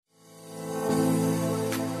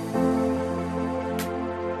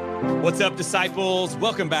What's up, disciples?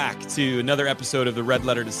 Welcome back to another episode of the Red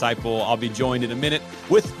Letter Disciple. I'll be joined in a minute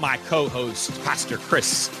with my co-host, Pastor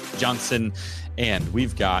Chris Johnson, and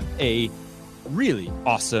we've got a really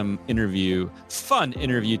awesome fun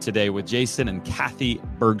interview today with Jason and Kathy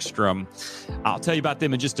Bergstrom. I'll tell you about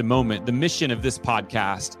them in just a moment. The mission of this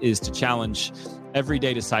podcast is to challenge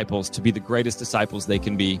everyday disciples to be the greatest disciples they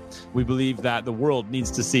can be. We believe that the world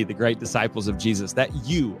needs to see the great disciples of Jesus that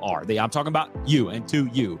you are. I'm talking about you and to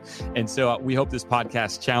you. And so we hope this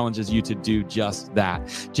podcast challenges you to do just that.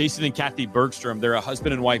 Jason and Kathy Bergstrom, they're a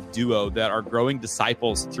husband and wife duo that are growing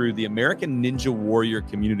disciples through the American Ninja Warrior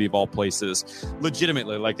community of all places.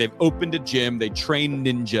 Legitimately, like they've opened a gym, they train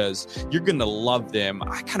ninjas. You're going to love them.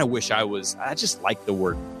 I just like the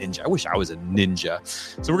word ninja. I wish I was a ninja.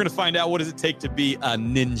 So we're going to find out, what does it take to be a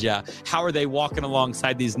ninja? How are they walking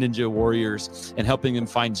alongside these ninja warriors and helping them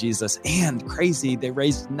find Jesus? And crazy, they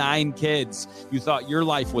raised 9 kids. You thought your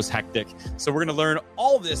life was hectic. So we're going to learn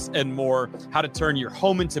all this and more, how to turn your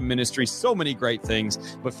home into ministry, so many great things.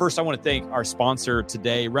 But first, I want to thank our sponsor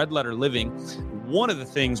today, Red Letter Living. One of the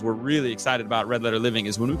things we're really excited about Red Letter Living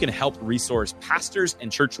is when we can help resource pastors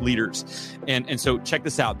and church leaders. And so check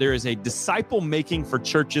this out. There is a Disciple Making for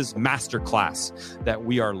Churches masterclass that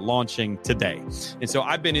we are launching today. And so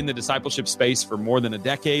I've been in the discipleship space for more than a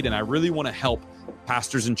decade, and I really want to help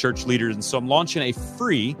pastors and church leaders. And so I'm launching a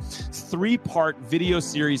free 3-part video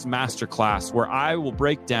series masterclass where I will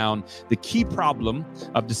break down the key problem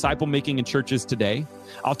of disciple making in churches today.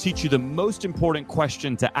 I'll teach you the most important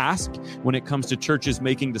question to ask when it comes to churches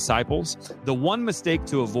making disciples, the one mistake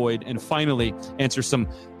to avoid, and finally answer some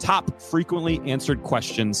top frequently answered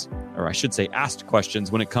questions, or I should say asked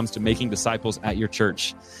questions, when it comes to making disciples at your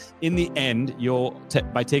church. In the end, you'll,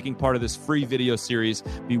 by taking part of this free video series,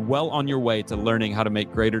 be well on your way to learning how to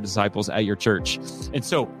make greater disciples at your church. And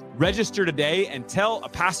so register today and tell a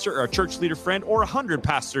pastor or a church leader friend or 100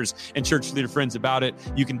 pastors and church leader friends about it.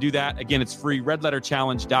 You can do that. Again, it's free,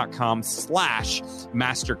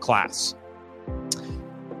 redletterchallenge.com/masterclass.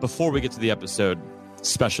 Before we get to the episode,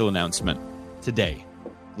 special announcement. Today,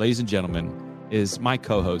 ladies and gentlemen, is my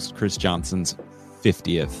co-host Chris Johnson's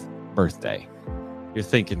 50th birthday. You're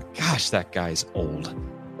thinking, gosh, that guy's old.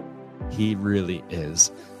 He really is.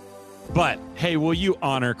 But hey, will you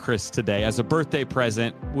honor Chris today as a birthday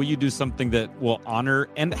present? Will you do something that will honor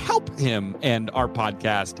and help him and our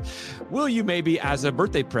podcast? Will you maybe, as a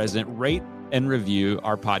birthday present, rate and review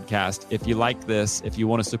our podcast? If you like this, if you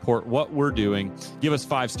want to support what we're doing, give us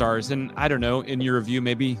 5 stars. And I don't know, in your review,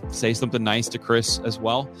 maybe say something nice to Chris as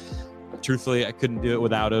well. Truthfully, I couldn't do it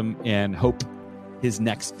without him, and hope his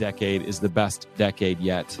next decade is the best decade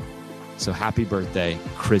yet. So happy birthday,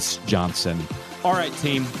 Chris Johnson. All right,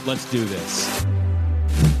 team, let's do this.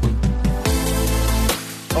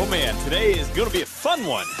 Oh man, today is going to be a fun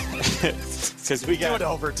one. Because we got... Do it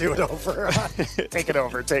over. Take it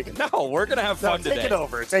over. No, we're going to have fun today. Take it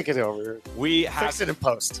over. Fix it in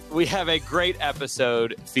post. We have a great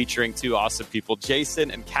episode featuring 2 awesome people,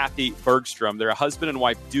 Jason and Kathy Bergstrom. They're a husband and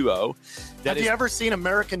wife duo. Have you ever seen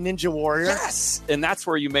American Ninja Warrior? Yes. And that's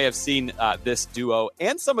where you may have seen this duo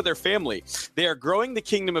and some of their family. They are growing the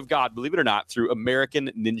kingdom of God, believe it or not, through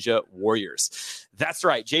American Ninja Warriors. That's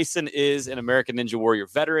right. Jason is an American Ninja Warrior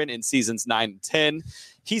veteran in seasons 9 and 10.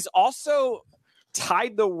 He's also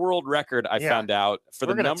tied the world record, I found out, for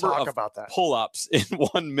the number of pull-ups in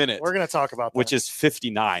 1 minute. We're going to talk about that. Which is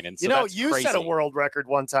 59. And so you set a world record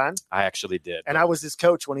one time. I actually did. And I was his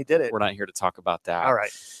coach when he did it. We're not here to talk about that. All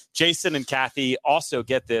right. Jason and Kathy also,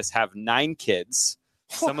 get this, have 9 kids.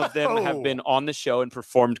 Some of them have been on the show and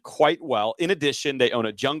performed quite well. In addition, they own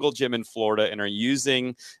a jungle gym in Florida and are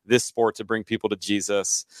using this sport to bring people to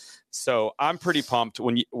Jesus. So I'm pretty pumped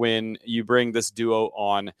when you bring this duo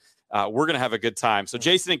on. We're going to have a good time. So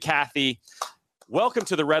Jason and Kathy, welcome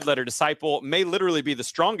to the Red Letter Disciple. May literally be the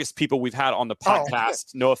strongest people we've had on the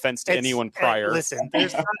podcast. No offense to anyone prior. Listen,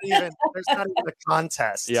 there's not even a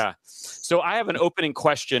contest. Yeah. So I have an opening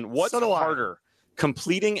question. What's harder,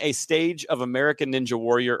 completing a stage of American Ninja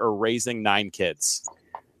Warrior or raising 9 kids?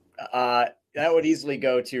 That would easily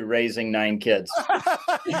go to raising 9 kids.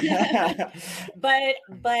 But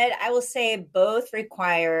I will say both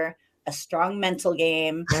require a strong mental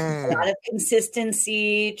game, a lot of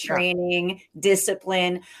consistency, training,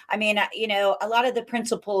 discipline. I mean, a lot of the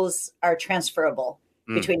principles are transferable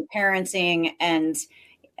between parenting and,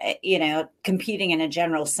 competing in a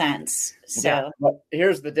general sense. So yeah, but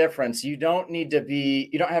here's the difference. You don't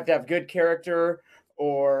have to have good character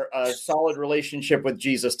or a solid relationship with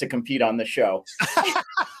Jesus to compete on the show.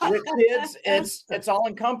 With kids, it's all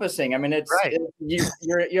encompassing. I mean, you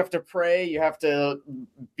have to pray, you have to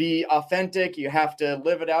be authentic. You have to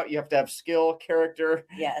live it out. You have to have skill, character,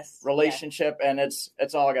 relationship, and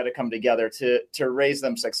it's all got to come together to raise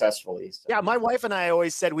them successfully. So. Yeah, my wife and I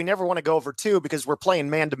always said we never want to go over 2 because we're playing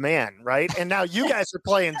man-to-man, right? And now you guys are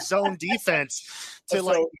playing zone defense to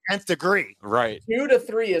like the nth degree. Right. 2 to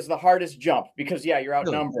 3 is the hardest jump because, you're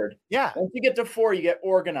outnumbered. Yeah. Once you get to 4, you get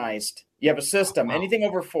organized. You have a system. Wow. Anything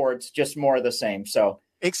over 4, it's just more of the same. So.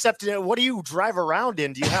 Except, what do you drive around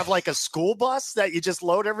in? Do you have like a school bus that you just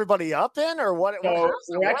load everybody up in, or what?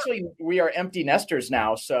 So we are empty nesters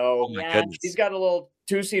now. So he's got a little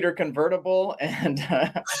 2-seater convertible, and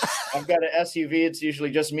I've got an SUV. It's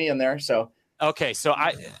usually just me in there. So okay, so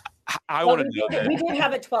I want to know that. We did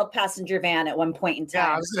have a 12-passenger van at one point in time.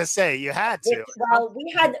 Yeah, I was going to say you had to.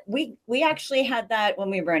 We actually had that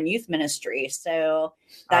when we were in youth ministry, so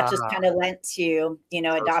that just kind of lent to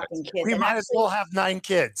adopting kids. We might as well have 9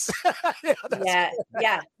 kids. Yeah.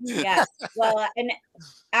 Well, and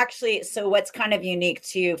actually, so what's kind of unique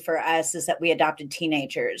too for us is that we adopted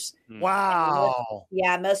teenagers. Wow.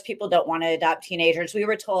 Most people don't want to adopt teenagers. We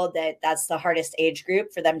were told that that's the hardest age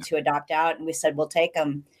group for them to adopt out, and we said we'll take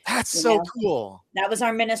them. That's so cool. That was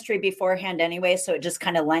our ministry beforehand anyway, so it just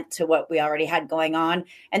kind of lent to what we already had going on.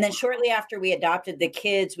 And then shortly after we adopted the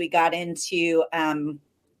kids, we got into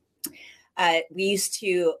we used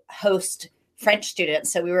to host French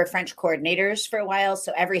students. So we were French coordinators for a while.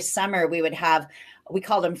 So every summer we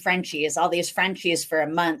called them Frenchies, all these Frenchies for a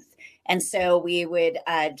month. And so we would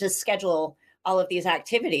just schedule all of these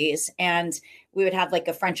activities, and we would have like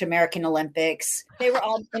a French American Olympics. They were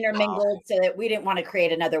all intermingled so that we didn't want to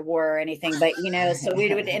create another war or anything, but so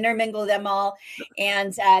we would intermingle them all,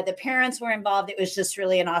 and the parents were involved. It was just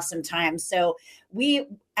really an awesome time. So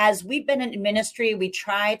as we've been in ministry, we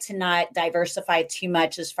try to not diversify too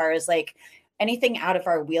much as far as like anything out of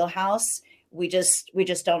our wheelhouse. We just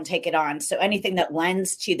don't take it on. So anything that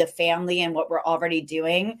lends to the family and what we're already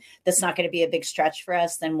doing, that's not going to be a big stretch for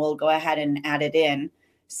us, then we'll go ahead and add it in.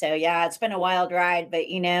 So it's been a wild ride, but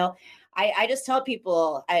I just tell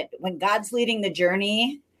people when God's leading the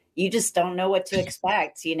journey, you just don't know what to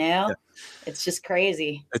expect, It's just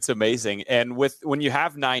crazy. It's amazing. And when you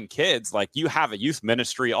have 9 kids, like you have a youth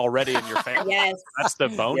ministry already in your family. Yes. That's the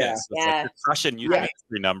bonus. It's like you're crushing youth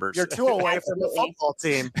ministry numbers. You're 2 away from the football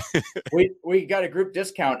team. We got a group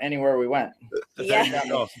discount anywhere we went. Yeah.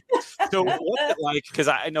 So what's it like? Because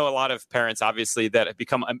I know a lot of parents, obviously, that have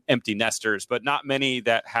become empty nesters, but not many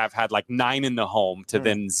that have had like 9 in the home to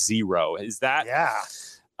then 0. Is that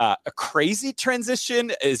a crazy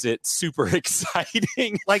transition? Is it super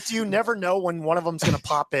exciting? Like, do you never know when one of them's going to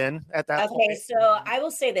pop in at that point? Okay, so I will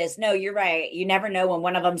say this. No, you're right. You never know when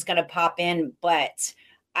one of them's going to pop in, but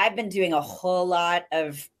I've been doing a whole lot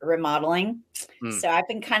of remodeling. So I've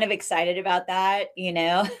been kind of excited about that,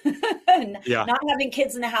 Not having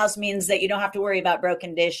kids in the house means that you don't have to worry about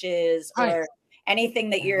broken dishes or anything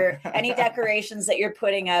that any decorations that you're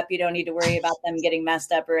putting up, you don't need to worry about them getting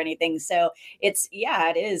messed up or anything. So it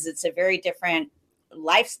is. It's a very different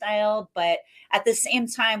lifestyle, but at the same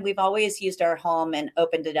time, we've always used our home and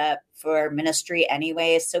opened it up for ministry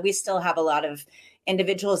anyway. So we still have a lot of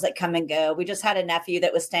individuals that come and go. We just had a nephew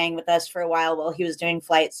that was staying with us for a while he was doing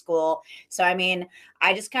flight school. So,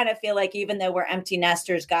 I just kind of feel like even though we're empty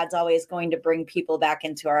nesters, God's always going to bring people back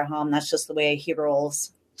into our home. That's just the way he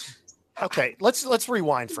rolls. Okay, let's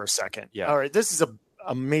rewind for a second. Yeah. All right, this is an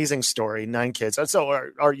amazing story. 9 kids. So,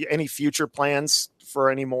 are you any future plans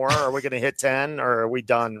for any more? Are we going to hit 10, or are we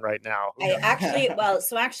done right now? Actually,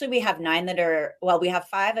 we have 9 we have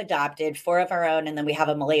 5 adopted, 4 of our own, and then we have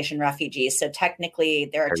a Malaysian refugee. So technically,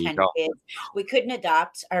 there are 10 kids. We couldn't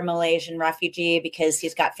adopt our Malaysian refugee because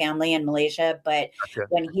he's got family in Malaysia. But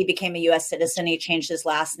when he became a U.S. citizen, he changed his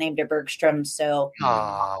last name to Bergstrom. So,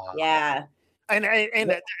 yeah. And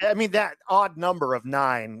that odd number of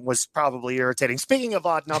 9 was probably irritating. Speaking of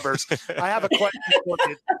odd numbers, I have a question for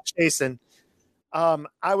you, Jason.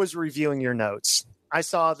 I was reviewing your notes. I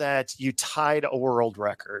saw that you tied a world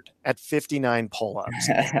record at 59 pull-ups.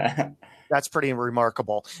 That's pretty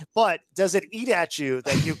remarkable. But does it eat at you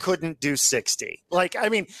that you couldn't do 60?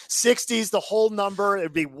 60 is the whole number.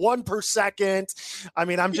 It'd be 1 per second.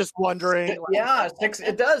 I'm just wondering. Yeah,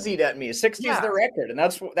 it does eat at me. 60 is the record, and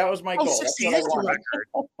that was my goal. 60 is the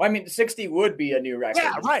record. 60 would be a new record.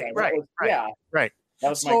 Yeah, right. That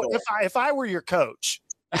was my goal. If I were your coach,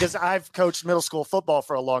 because I've coached middle school football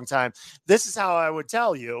for a long time, this is how I would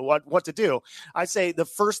tell you what to do. I say the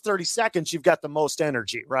first 30 seconds, you've got the most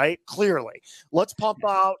energy, right? Clearly. Let's pump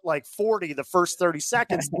out like 40 the first 30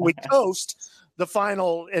 seconds. We coast the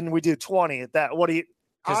final and we do 20 at that.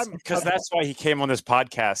 Because that's why he came on this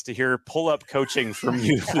podcast, to hear pull-up coaching from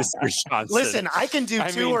you, Mr. Johnson. Listen, I can do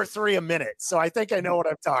two or three a minute, so I think I know what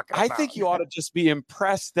I'm talking about. I think you ought to just be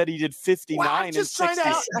impressed that he did 59 in 60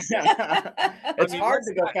 seconds. It's hard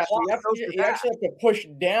to go faster. You actually have to push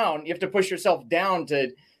down. You have to push yourself down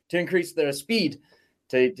to increase the speed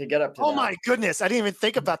to get up to that. My goodness, I didn't even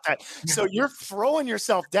think about that. So you're throwing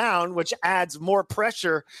yourself down, which adds more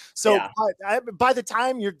pressure. So by the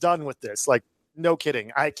time you're done with this, like, no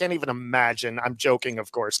kidding, I can't even imagine. I'm joking,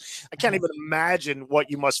 of course. I can't even imagine what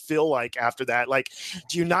you must feel like after that. Like,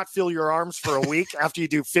 do you not feel your arms for a week after you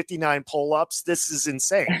do 59 pull-ups? This is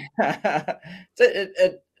insane.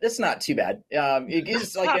 It's not too bad.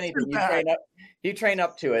 It's like anything. You train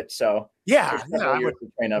up to it. So I would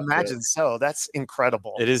imagine so. That's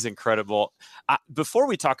incredible. It is incredible. Before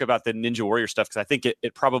we talk about the Ninja Warrior stuff, because I think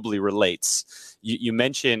it probably relates. You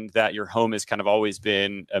mentioned that your home has kind of always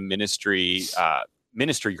been a ministry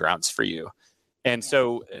grounds for you. And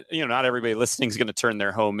so, not everybody listening is going to turn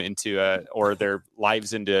their home into or their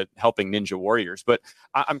lives into helping Ninja Warriors. But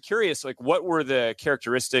I'm curious, like, what were the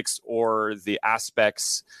characteristics or the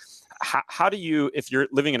aspects? How do you, if you're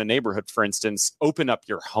living in a neighborhood, for instance, open up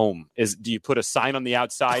your home? Do you put a sign on the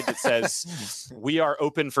outside that says "We are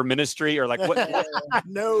open for ministry"? Or like what?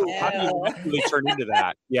 No. How do you really turn into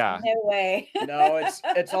that? Yeah. No way. No,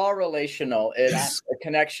 it's all relational. It's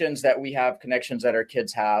connections that we have, connections that our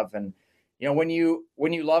kids have, and when you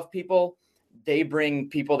love people, they bring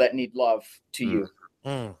people that need love to you.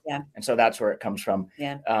 Mm. Yeah. And so that's where it comes from.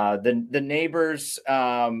 Yeah. The neighbors,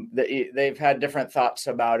 they've had different thoughts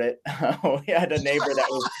about it. We had a neighbor that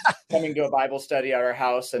was coming to a Bible study at our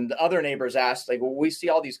house, and the other neighbors asked, like, well, we see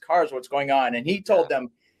all these cars, what's going on? And he told them,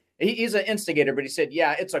 he's an instigator, but he said,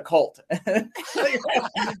 yeah, it's a cult. Could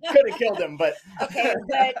have killed him, but. Okay,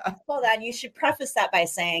 but hold on. You should preface that by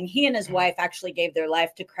saying he and his wife actually gave their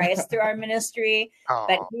life to Christ through our ministry,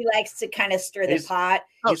 but he likes to kind of stir the pot.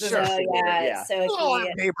 Oh, sure. So, so all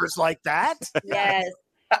our neighbors like that. Yes.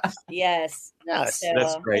 Yes. So,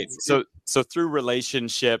 that's great. So through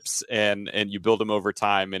relationships and you build them over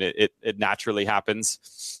time, and it naturally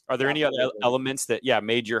happens. Are there any other elements that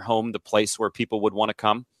made your home the place where people would want to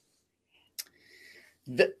come?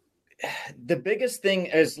 The biggest thing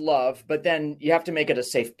is love, but then you have to make it a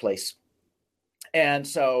safe place. And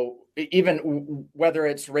so even whether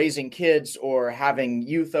it's raising kids or having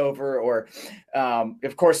youth over, or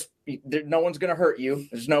of course, no one's going to hurt you.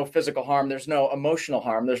 There's no physical harm. There's no emotional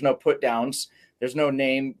harm. There's no put downs. There's no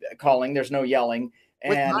name calling. There's no yelling.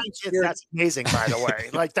 With 9 kids, that's amazing, by the way.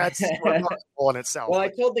 Like, that's remarkable in itself. Well, I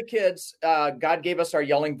told the kids, God gave us our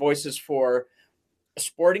yelling voices for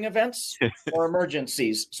sporting events or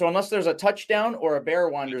emergencies. So unless there's a touchdown or a bear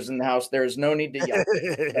wanders in the house, there is no need to yell.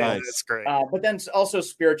 That's great. But then it's also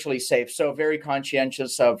spiritually safe. So very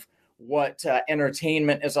conscientious of what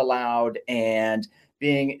entertainment is allowed, and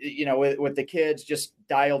being, with the kids just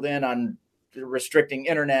dialed in on restricting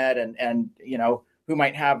internet and who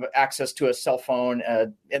might have access to a cell phone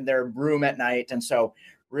in their room at night. And so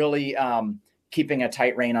really keeping a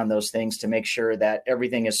tight rein on those things to make sure that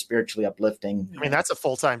everything is spiritually uplifting. I mean, that's a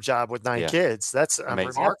full-time job with 9 kids. That's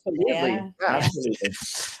amazing. Absolutely. Absolutely.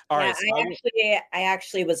 All right. I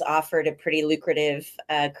actually was offered a pretty lucrative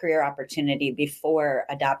career opportunity before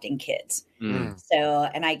adopting kids. So,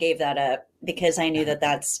 and I gave that up because I knew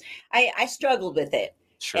I struggled with it.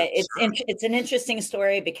 Sure, it's an interesting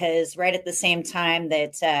story, because right at the same time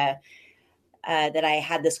that that I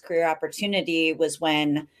had this career opportunity was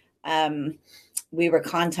when we were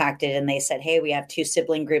contacted and they said, hey, we have 2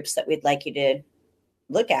 sibling groups that we'd like you to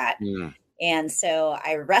look at. And so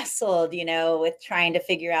I wrestled, with trying to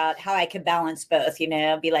figure out how I could balance both,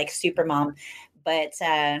 be like super mom. But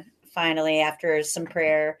finally, after some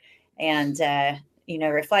prayer and,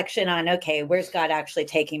 reflection on, okay, where's God actually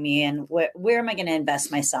taking me, and where am I going to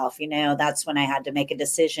invest myself? That's when I had to make a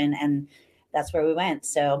decision, and that's where we went.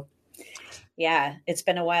 So yeah, it's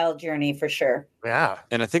been a wild journey for sure. Yeah.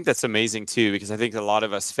 And I think that's amazing too, because I think a lot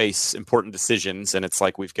of us face important decisions, and it's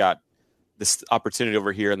like we've got this opportunity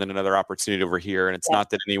over here and then another opportunity over here. And it's not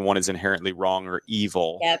that anyone is inherently wrong or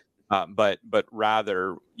evil, but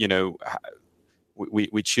rather,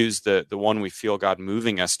 we choose the one we feel God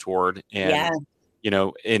moving us toward. And,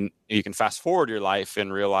 and you can fast forward your life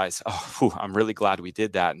and realize, I'm really glad we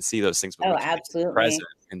did that, and see those things. Absolutely. Present.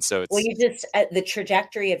 And so it's, you just, the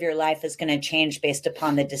trajectory of your life is going to change based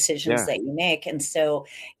upon the decisions that you make. And so,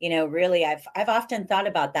 really, I've often thought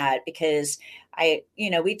about that, because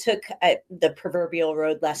we took the proverbial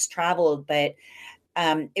road less traveled, but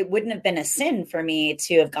it wouldn't have been a sin for me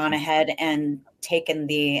to have gone ahead and taken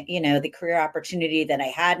the, the career opportunity that I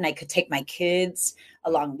had, and I could take my kids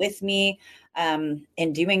along with me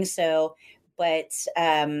in doing so. But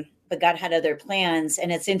God had other plans.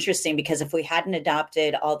 And it's interesting because if we hadn't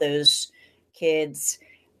adopted all those kids,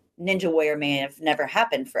 Ninja Warrior may have never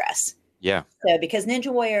happened for us. Yeah. So because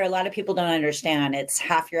Ninja Warrior, a lot of people don't understand, it's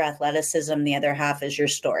half your athleticism, the other half is your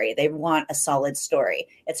story. They want a solid story.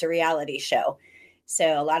 It's a reality show.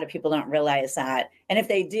 So a lot of people don't realize that. And if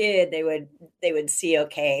they did, they would see,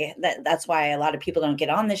 okay, that's why a lot of people don't get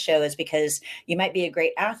on the show, is because you might be a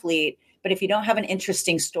great athlete, but if you don't have an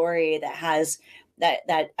interesting story that has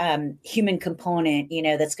that human component,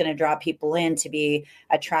 that's going to draw people in to be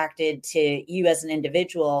attracted to you as an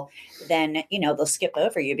individual, then, they'll skip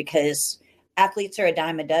over you, because athletes are a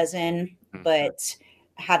dime a dozen, but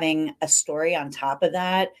having a story on top of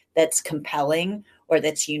that that's compelling or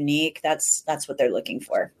that's unique, that's what they're looking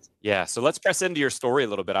for. Yeah. So let's press into your story a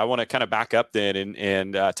little bit. I want to kind of back up then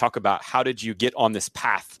and talk about, how did you get on this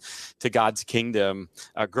path to God's kingdom,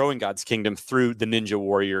 growing God's kingdom through the Ninja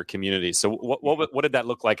Warrior community? So what did that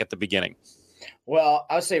look like at the beginning? Well,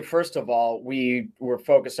 I would say, first of all, we were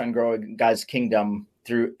focused on growing God's kingdom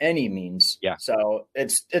through any means. Yeah. So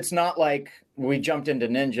it's not like we jumped into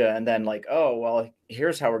Ninja and then like, oh, well,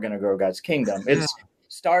 here's how we're going to grow God's kingdom. It's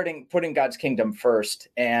putting God's kingdom first.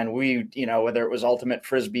 And we, whether it was ultimate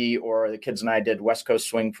frisbee or the kids and I did West Coast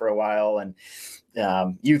swing for a while, and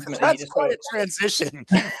youth. That's quite a transition.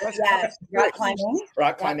 Yeah,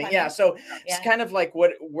 rock climbing. Yeah. So it's kind of like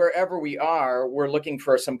wherever we are, we're looking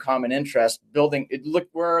for some common interest, building. Look,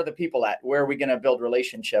 where are the people at? Where are we going to build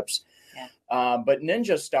relationships? Yeah. But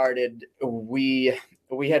Ninja started, we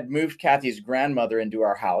had moved Kathy's grandmother into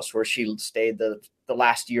our house, where she stayed the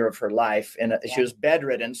last year of her life, and she was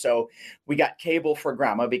bedridden. So we got cable for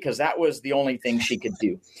grandma, because that was the only thing she could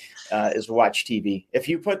do, is watch TV. If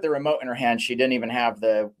you put the remote in her hand, she didn't even have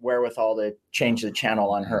the wherewithal to change the channel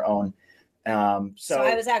on her own. So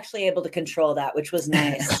I was actually able to control that, which was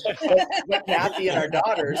nice. but Kathy and our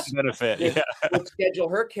daughters would schedule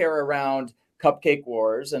her care around Cupcake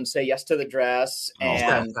Wars and Say Yes to the Dress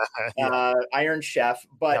and Iron Chef.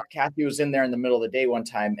 But Kathy was in there in the middle of the day one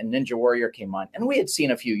time, and Ninja Warrior came on, and we had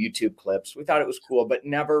seen a few YouTube clips. We thought it was cool, but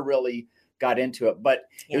never really got into it. But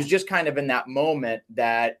it was just kind of in that moment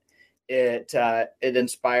that it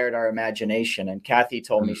inspired our imagination. And Kathy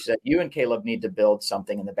told me, she said, you and Caleb need to build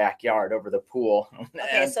something in the backyard over the pool.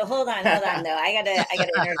 Okay, so hold on though. I gotta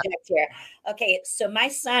interject here. Okay, so my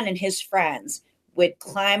son and his friends would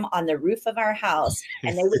climb on the roof of our house,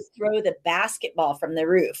 and they would throw the basketball from the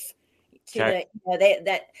roof to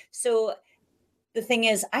so the thing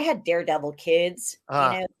is, I had daredevil kids,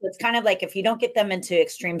 so it's kind of like, if you don't get them into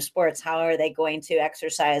extreme sports, how are they going to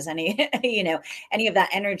exercise any of that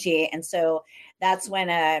energy? And so that's when,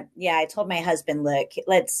 I told my husband, look,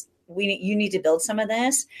 you need to build some of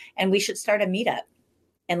this, and we should start a meetup.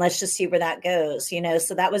 And let's just see where that goes,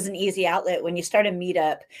 So that was an easy outlet. When you start a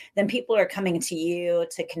meetup, then people are coming to you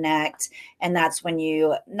to connect. And that's when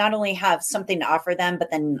you not only have something to offer them, but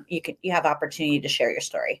then you have opportunity to share your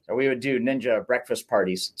story. So we would do Ninja breakfast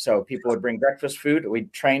parties. So people would bring breakfast food.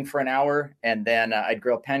 We'd train for an hour, and then I'd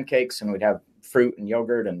grill pancakes, and we'd have fruit and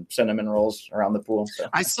yogurt and cinnamon rolls around the pool. So.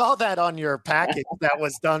 I saw that on your package that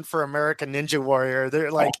was done for American Ninja Warrior.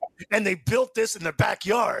 They're like, and they built this in the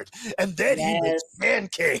backyard, and then he makes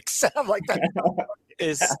pancakes. I'm like, that.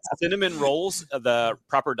 Is cinnamon rolls the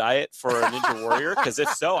proper diet for a Ninja Warrior? Because if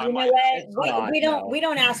so, we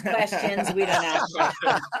don't ask questions. We don't ask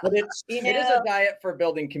questions. But it is a diet for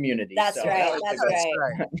building community. That's right.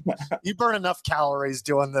 You burn enough calories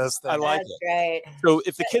doing this. I like it. Right. So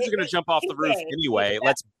if the kids are going to jump off the roof anyway,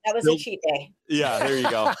 that was a cheat day. Yeah, there you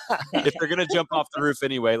go. If they're going to jump off the roof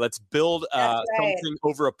anyway, let's build something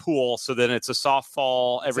over a pool, so then it's a soft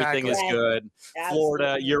fall. Everything is good. Absolutely.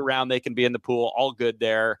 Florida, year round, they can be in the pool. All good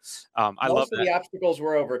there. I love that. The obstacles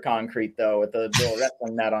were over concrete, though, with the little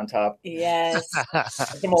wrestling mat on top. Yes.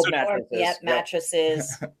 Some old mattresses. Yep,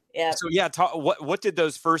 mattresses. Yeah. So what did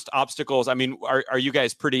those first obstacles? I mean, are you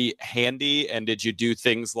guys pretty handy? And did you do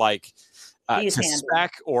things like to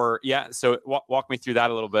spec or So walk me through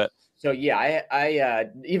that a little bit. So I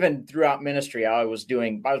even throughout ministry, I was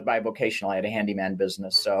bivocational. I had a handyman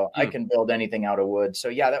business, so I can build anything out of wood. So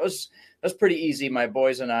that was pretty easy. My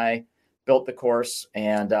boys and I built the course,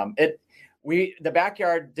 and the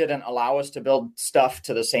backyard didn't allow us to build stuff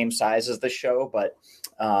to the same size as the show, but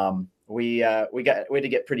we had to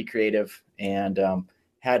get pretty creative and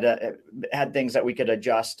had things that we could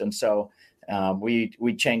adjust, and so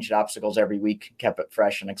we changed obstacles every week, kept it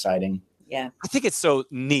fresh and exciting. Yeah. I think it's so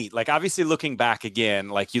neat. Like, obviously looking back again,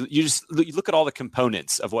 like you look at all the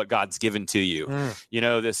components of what God's given to you,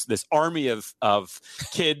 this army of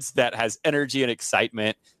kids that has energy and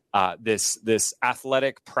excitement, this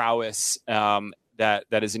athletic prowess,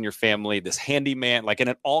 that is in your family, this handyman, like, and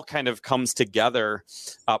it all kind of comes together,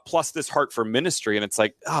 plus this heart for ministry. And it's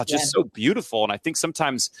like, just so beautiful. And I think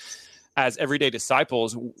sometimes as everyday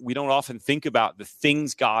disciples, we don't often think about the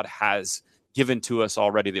things God has given to us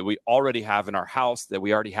already, that we already have in our house, that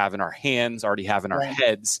we already have in our hands, already have in our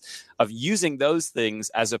heads, of using those things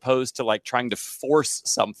as opposed to like trying to force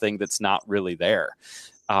something that's not really there.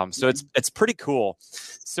 So it's pretty cool.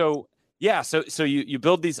 So so you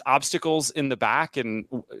build these obstacles in the back, and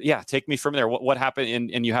take me from there. What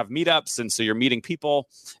happened? And you have meetups, and so you're meeting people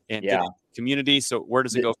and getting community. So where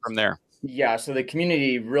does it go from there? Yeah, so the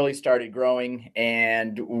community really started growing,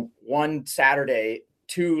 and one Saturday,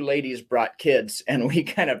 2 ladies brought kids, and we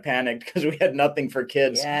kind of panicked because we had nothing for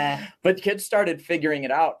kids. Yeah. But kids started figuring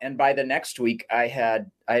it out, and by the next week, I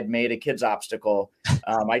had made a kids obstacle.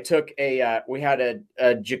 I took we had a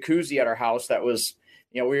jacuzzi at our house that was,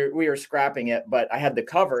 we were scrapping it, but I had the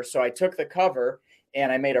cover, so I took the cover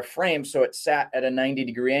and I made a frame so it sat at a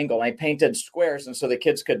 90-degree angle. And I painted squares, and so the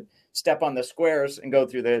kids could step on the squares and go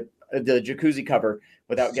through the jacuzzi cover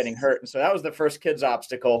without getting hurt. And so that was the first kids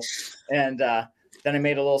obstacle, and then I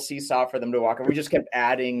made a little seesaw for them to walk. And we just kept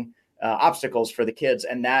adding obstacles for the kids,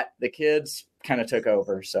 and the kids kind of took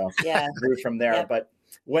over. So grew from there. Yep. But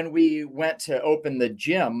when we went to open the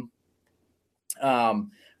gym,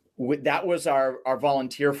 that was our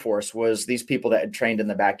volunteer force, was these people that had trained in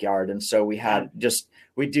the backyard. And so we had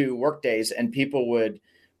we do work days, and people would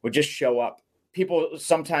just show up. People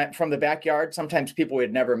sometimes from the backyard, sometimes people we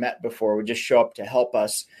had never met before would just show up to help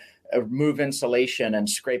us move insulation and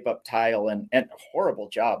scrape up tile, and horrible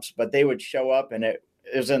jobs, but they would show up, and it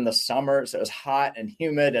was in the summer, so it was hot and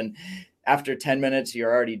humid, and after 10 minutes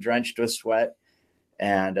you're already drenched with sweat,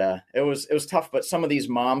 and it was tough. But some of these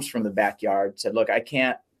moms from the backyard said, look, I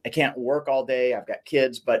can't work all day, I've got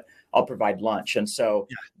kids, but I'll provide lunch. And so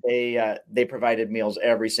they provided meals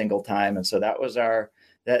every single time, and so that was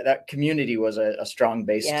that community was a strong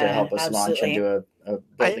base to help us launch into a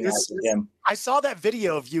building out the gym. I saw that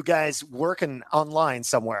video of you guys working online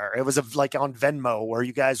somewhere. It was like on Venmo, where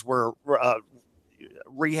you guys were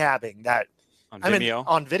rehabbing that. On Vimeo.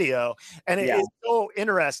 On video. And it is so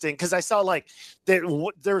interesting because I saw like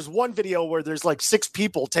there's one video where there's like 6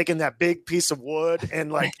 people taking that big piece of wood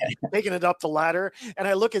and like making it up the ladder. And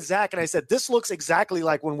I look at Zach and I said, this looks exactly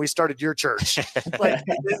like when we started your church. But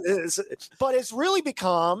it's really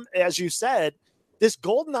become, as you said, this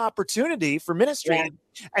golden opportunity for ministry.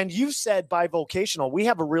 Yeah. And you said bivocational. We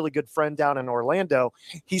have a really good friend down in Orlando.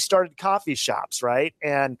 He started coffee shops, right?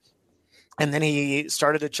 And then he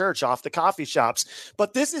started a church off the coffee shops.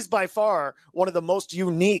 But this is by far one of the most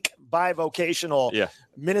unique bivocational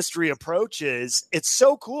ministry approaches. It's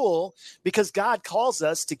so cool because God calls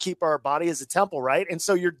us to keep our body as a temple, right? And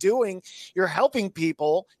so you're helping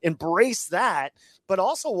people embrace that, but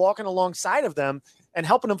also walking alongside of them and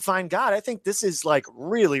helping them find God. I think this is like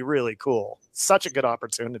really, really cool. Such a good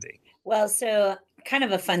opportunity. Well, so kind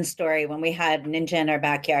of a fun story. When we had Ninja in our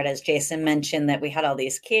backyard, as Jason mentioned, that we had all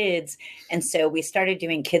these kids. And so we started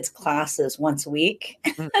doing kids classes once a week.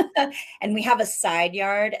 And we have a side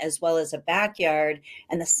yard as well as a backyard.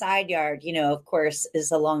 And the side yard, of course,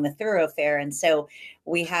 is along the thoroughfare. And so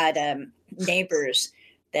we had neighbors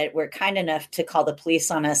that were kind enough to call the police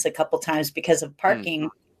on us a couple times because of parking.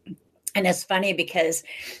 And it's funny because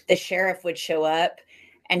the sheriff would show up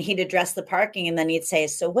and he'd address the parking, and then he'd say,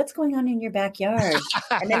 so what's going on in your backyard?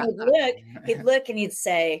 And then he'd look and he'd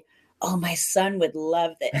say, oh, my son would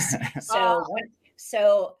love this.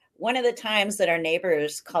 So one of the times that our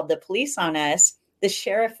neighbors called the police on us, the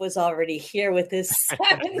sheriff was already here with his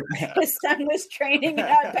son. His son was training in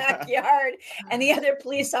our backyard, and the other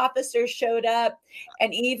police officers showed up,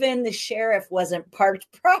 and even the sheriff wasn't parked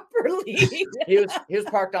properly. He was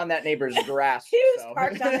parked on that neighbor's grass. He was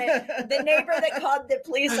parked on the neighbor that called the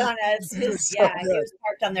police on us. He was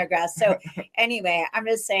parked on their grass. So anyway, I'm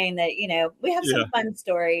just saying that, we have some fun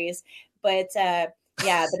stories, but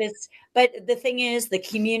but the thing is, the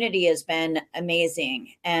community has been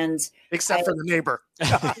amazing, and except for the neighbor.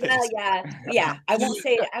 Well, yeah. I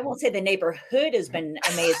won't say the neighborhood has been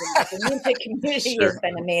amazing, but the Ninja community has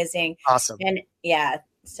been amazing. Awesome. And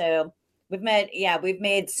so we've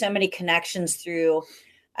made so many connections through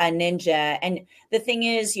ninja. And the thing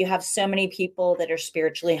is, you have so many people that are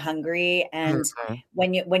spiritually hungry, and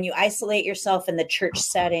when you isolate yourself in the church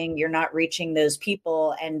setting, you're not reaching those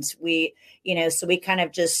people. And so we kind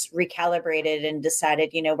of just recalibrated and decided,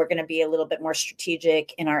 we're going to be a little bit more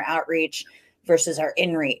strategic in our outreach versus our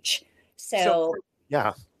in-reach. So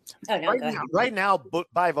yeah. Oh, no, right now,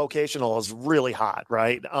 bivocational is really hot,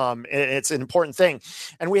 right? It's an important thing.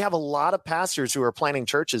 And we have a lot of pastors who are planning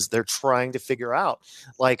churches. They're trying to figure out,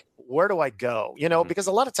 like, where do I go? Because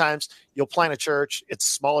a lot of times you'll plant a church, it's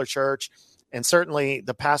a smaller church, and certainly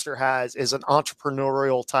the pastor is an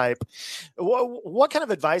entrepreneurial type. What kind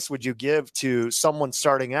of advice would you give to someone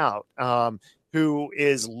starting out? Who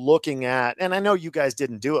is looking at, and I know you guys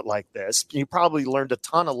didn't do it like this. You probably learned a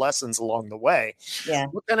ton of lessons along the way. Yeah.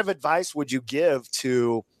 What kind of advice would you give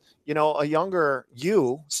to, a younger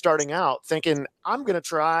you starting out thinking, I'm going to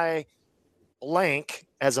try blank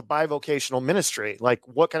as a bivocational ministry? Like,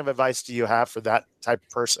 what kind of advice do you have for that type of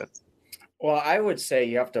person? Well, I would say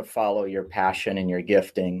you have to follow your passion and your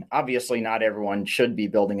gifting. Obviously, not everyone should be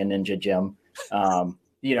building a ninja gym.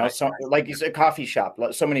 So like you said, coffee shop.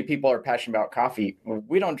 So many people are passionate about coffee.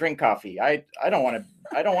 We don't drink coffee. I don't want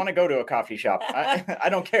to go to a coffee shop. I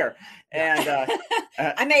don't care. And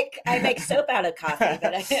I make soap out of coffee,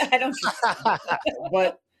 but I don't.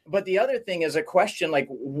 But the other thing is a question like,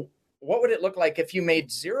 what would it look like if you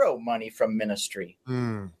made zero money from ministry?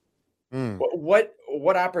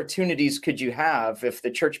 What opportunities could you have if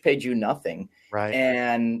the church paid you nothing? Right.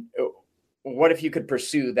 And what if you could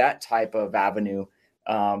pursue that type of avenue?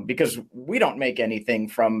 Because we don't make anything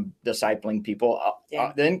from discipling people.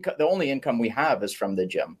 The only income we have is from the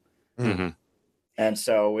gym. Mm-hmm. And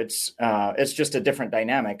so it's just a different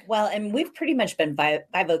dynamic. Well, and we've pretty much been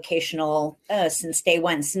bivocational since day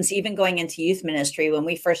one, since even going into youth ministry. When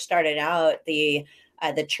we first started out, the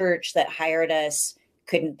church that hired us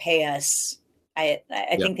couldn't pay us. I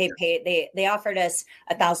think they offered us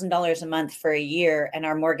 $1,000 a month for a year, and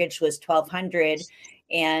our mortgage was $1,200.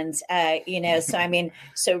 And,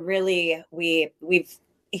 so really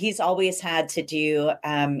he's always had to do,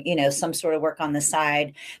 some sort of work on the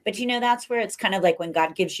side, but, that's where it's kind of like when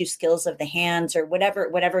God gives you skills of the hands or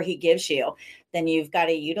whatever he gives you, then you've got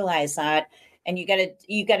to utilize that. And you got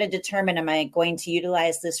to determine, am I going to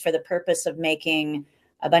utilize this for the purpose of making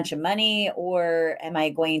a bunch of money, or am I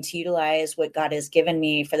going to utilize what God has given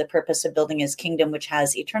me for the purpose of building his kingdom, which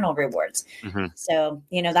has eternal rewards? Mm-hmm. So,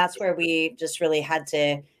 that's where we just really had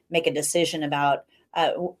to make a decision about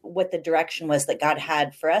what the direction was that God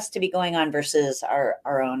had for us to be going on versus our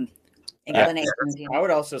own inclinations. I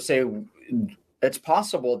would also say it's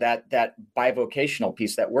possible that bivocational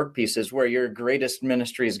piece, that work piece, is where your greatest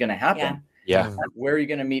ministry is going to happen. Yeah. Where are you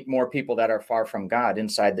going to meet more people that are far from God,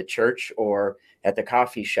 inside the church or at the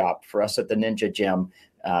coffee shop? For us at the Ninja Gym,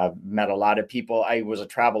 met a lot of people. I was a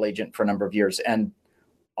travel agent for a number of years, and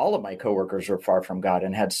all of my coworkers were far from God,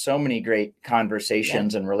 and had so many great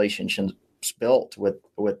conversations and relationships built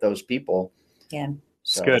with those people. Yeah.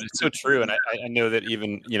 It's good. It's so true. And I know that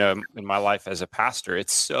even, in my life as a pastor,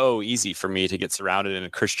 it's so easy for me to get surrounded in a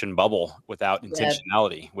Christian bubble without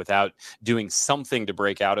intentionality, without doing something to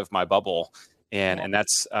break out of my bubble. And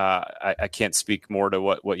that's, I can't speak more to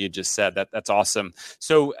what you just said. That's awesome.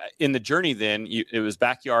 So in the journey, then it was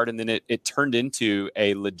backyard, and then it turned into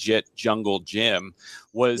a legit jungle gym.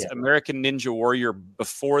 Was American Ninja Warrior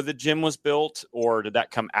before the gym was built, or did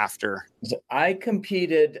that come after? I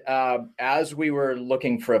competed as we were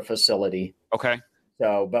looking for a facility. Okay.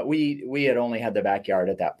 So, but we had only had the backyard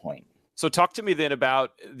at that point. So talk to me then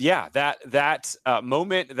about, that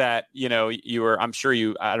moment that, you were, I'm sure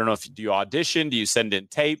I don't know if you audition, do you send in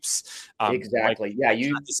tapes? Exactly.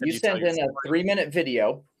 You send in a 3-minute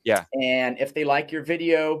video. Yeah. And if they like your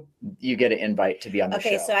video, you get an invite to be on the show.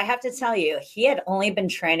 Okay. So I have to tell you, he had only been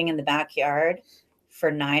training in the backyard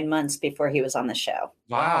for 9 months before he was on the show.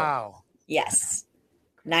 Wow. Yes.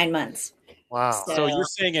 9 months. Wow. So you're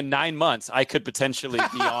saying in 9 months, I could potentially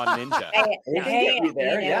be on Ninja. Hey, you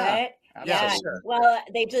there. Yeah. Yeah. Sure. Well,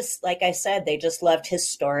 they just, like I said, they just loved his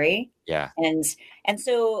story. Yeah. And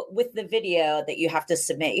so with the video that you have to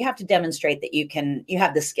submit, you have to demonstrate that you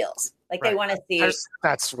have the skills. Like they want to see.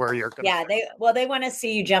 That's where you're going. Yeah. They want to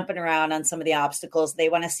see you jumping around on some of the obstacles. They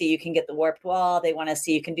want to see you can get the warped wall. They want to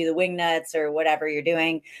see you can do the wing nuts or whatever you're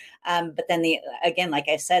doing. But then again, like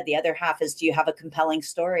I said, the other half is, do you have a compelling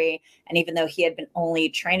story? And even though he had been only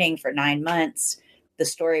training for 9 months, the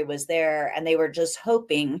story was there, and they were just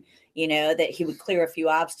hoping, that he would clear a few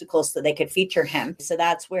obstacles so they could feature him. So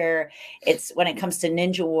that's where when it comes to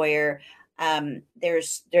Ninja Warrior,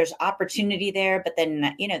 there's opportunity there, but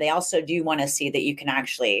then, they also do want to see that you can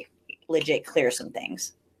actually legit clear some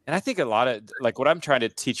things. And I think a lot of like what I'm trying to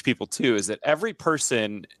teach people too is that every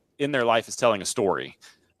person in their life is telling a story,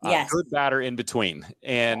 Yes. good, bad, or in between.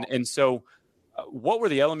 And so what were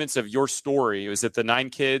the elements of your story? Was it the 9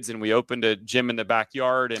 kids and we opened a gym in the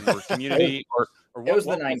backyard and we're community or what? It was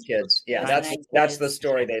the 9 kids. Yeah, that's the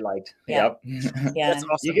story they liked. Yeah. Yep. Yeah. That's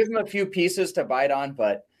awesome. You give them a few pieces to bite on,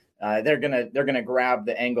 but they're gonna grab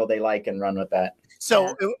the angle they like and run with that.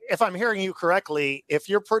 So if I'm hearing you correctly, if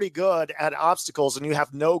you're pretty good at obstacles and you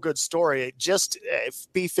have no good story, just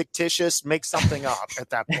be fictitious, make something up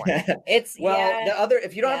at that point. It's the other,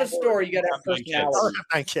 if you don't have a story, you got to have personality.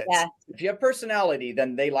 9 kids. Yeah. If you have personality,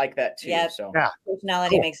 then they like that too. Yep. So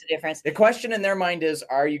Personality makes a difference. the question in their mind is,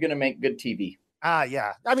 are you going to make good TV?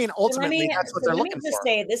 Yeah. I mean, ultimately, that's what they're looking for. Let me just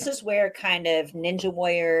say, this is where kind of Ninja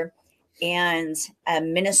Warrior and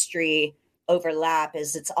ministry overlap.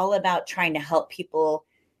 Is it's all about trying to help people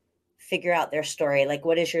figure out their story. Like,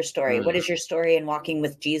 what is your story? What is your story in walking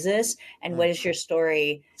with Jesus? And what is your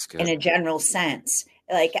story in a general sense?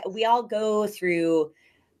 Like, we all go through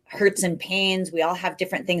hurts and pains. We all have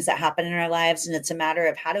different things that happen in our lives. And it's a matter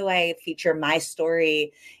of how do I feature my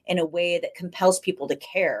story in a way that compels people to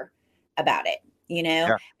care about it, you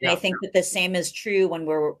know? And I think that the same is true when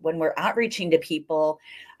we're outreaching to people.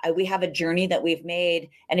 We have a journey that we've made.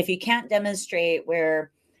 And if you can't demonstrate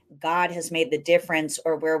where God has made the difference,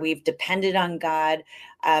 or where we've depended on God,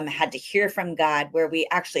 had to hear from God, where we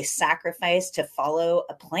actually sacrificed to follow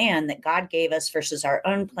a plan that God gave us versus our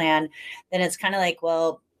own plan, then it's kind of like,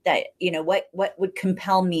 well, that, you know, what would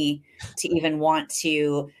compel me to even want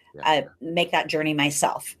to make that journey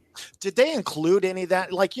myself? Did they include any of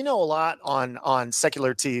that? Like, you know, a lot on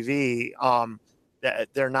secular TV,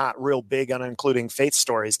 they're not real big on including faith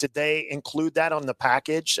stories. Did they include that on the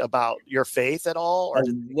package about your faith at all? Or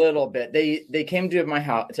little bit. They came to my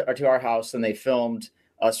house, to our house, and they filmed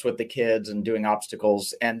us with the kids and doing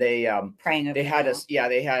obstacles. And they praying over they had us. Yeah,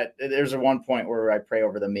 they had. There's a one point where I pray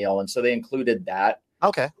over the meal, and so they included that.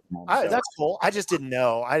 Okay, that's cool. I just didn't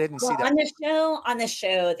know. I didn't see that on the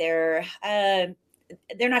show. They're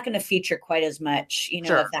not going to feature quite as much, you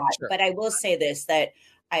know, of that. Sure. But I will say this, that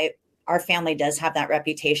our family does have that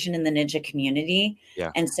reputation in the ninja community. Yeah.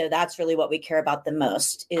 And so that's really what we care about the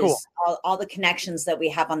most is all the connections that we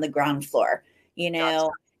have on the ground floor, you know?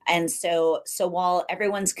 Gotcha. And so while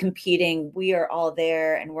everyone's competing, we are all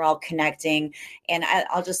there and we're all connecting. And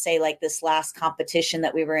I'll just say, like, this last competition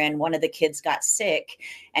that we were in, one of the kids got sick,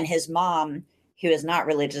 and his mom, who is not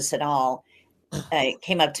religious at all,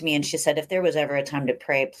 came up to me and she said, if there was ever a time to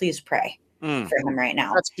pray, please pray for him right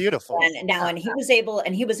now. That's beautiful. And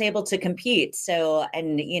he was able to compete. So,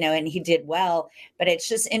 and, you know, and he did well, but it's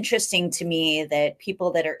just interesting to me that people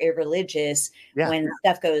that are irreligious, when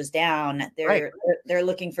stuff goes down, they're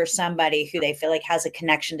looking for somebody who they feel like has a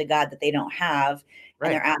connection to God that they don't have.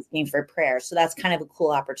 And they're asking for prayer. So that's kind of a cool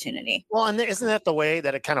opportunity. Well, and isn't that the way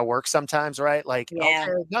that it kind of works sometimes, right? Like, okay,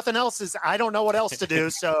 nothing else I don't know what else to do.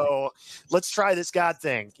 So let's try this God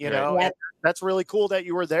thing, you know? Yep. That's really cool that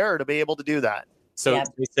you were there to be able to do that. So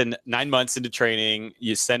it's been 9 months into training,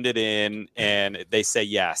 you send it in and they say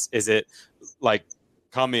yes. Is it like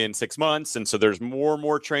come in 6 months? And so there's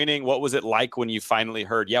more training. What was it like when you finally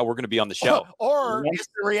heard, we're going to be on the show? Or is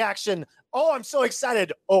the reaction, oh, I'm so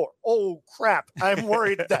excited. Oh, crap. I'm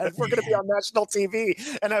worried that we're going to be on national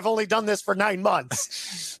TV and I've only done this for 9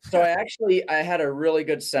 months. So I had a really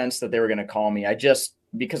good sense that they were going to call me.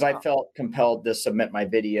 Because I felt compelled to submit my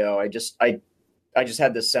video. I just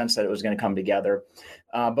had this sense that it was going to come together.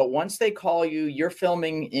 But once they call you, you're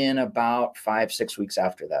filming in about 5-6 weeks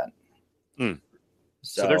after that.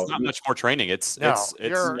 So there's not much more training.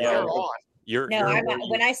 You're on.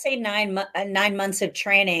 When I say 9 months of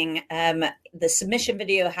training, the submission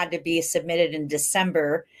video had to be submitted in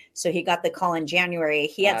December. So he got the call in January.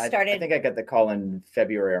 He had started. I think I got the call in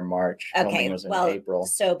February or March. Okay, was in April.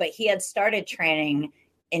 But he had started training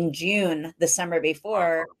in June, the summer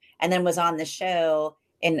before, and then was on the show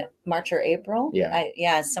in March or April.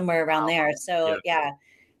 Somewhere around there. So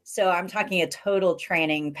So I'm talking a total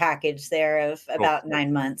training package there of about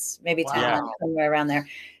 9 months, maybe 10 months, somewhere around there.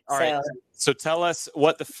 All right. So tell us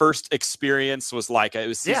what the first experience was like. It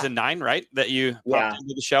was season 9, right? That you popped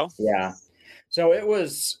into the show? Yeah. So it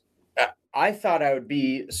was, I thought I would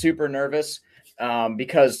be super nervous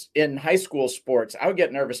because in high school sports, I would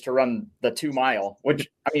get nervous to run the 2 mile, which,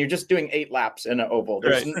 I mean, you're just doing 8 laps in an oval.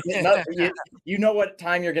 There's you know what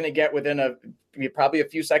time you're going to get within probably a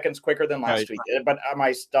few seconds quicker than last week, but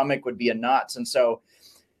my stomach would be in knots. And so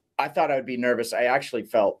I thought I would be nervous. I actually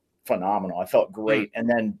felt phenomenal. I felt great. And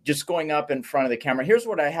then just going up in front of the camera, here's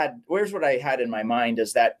what I had in my mind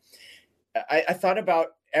is that I thought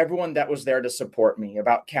about everyone that was there to support me,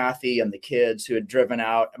 about Kathy and the kids who had driven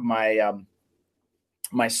out,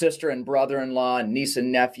 my sister and brother-in-law and niece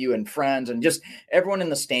and nephew and friends and just everyone in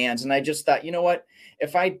the stands. And I just thought, you know what,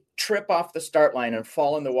 if I trip off the start line and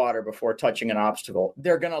fall in the water before touching an obstacle,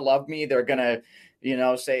 they're going to love me. They're going to,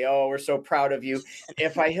 say, oh, we're so proud of you.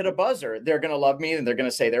 If I hit a buzzer, they're going to love me and they're going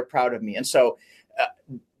to say they're proud of me. And so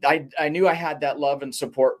I knew I had that love and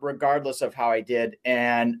support regardless of how I did.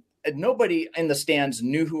 And nobody in the stands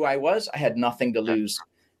knew who I was. I had nothing to lose.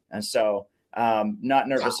 And so not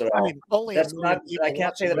nervous at all. I mean, I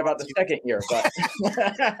can't say that about the second year, but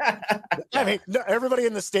I mean, everybody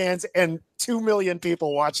in the stands and 2 million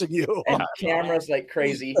people watching you. And cameras like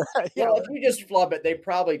crazy. Yeah. Well, if you just flub it, they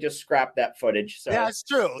probably just scrap that footage. So yeah, it's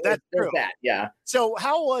true. That's true. Yeah. So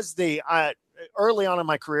how was the early on in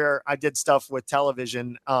my career, I did stuff with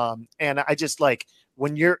television. And I just like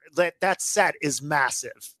when that set is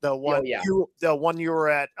massive. The one you were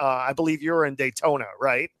at, I believe you were in Daytona,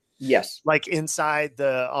 right? Yes. Like inside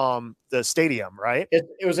the stadium, right? It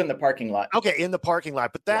was in the parking lot. Okay, in the parking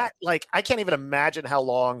lot. But that I can't even imagine how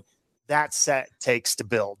long that set takes to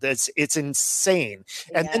build. It's insane.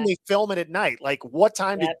 And then they film it at night. Like what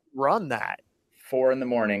time did you run that? 4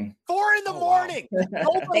 a.m. 4 a.m. Wow.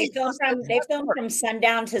 They film from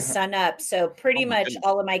sundown to sunup. So pretty much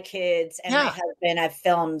all of my kids and my husband have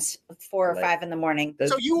filmed 4 or 5 a.m.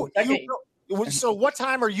 So so what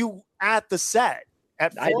time are you at the set? I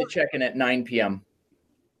had to check in at 9 p.m.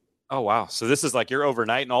 Oh, wow. So this is like you're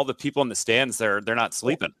overnight and all the people in the stands, they're not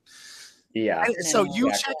sleeping. Yeah. So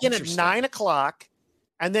you check in at 9 o'clock.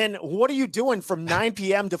 And then what are you doing from 9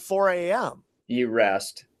 p.m. to 4 a.m.? You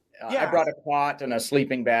rest. I brought a cot and a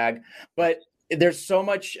sleeping bag, but there's so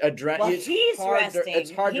much adrenaline. Well, he's resting.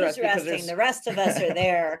 It's hard to rest because the rest of us are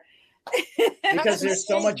there. Because there's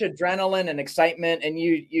so much adrenaline and excitement, and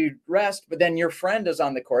you rest, but then your friend is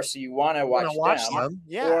on the course, so you want to watch them.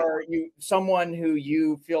 Or someone who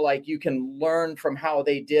you feel like you can learn from how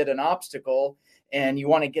they did an obstacle, and you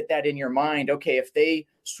want to get that in your mind. Okay, if they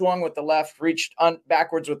swung with the left, reached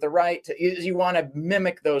backwards with the right, you want to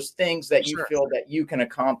mimic those things that you feel that you can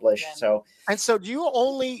accomplish. Yeah. So do you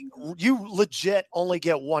legit only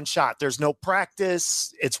get one shot? There's no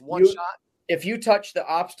practice. It's one shot. If you touch the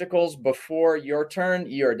obstacles before your turn,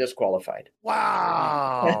 you're disqualified.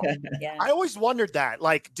 Wow. Yeah. I always wondered that.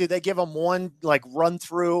 Like, do they give them one run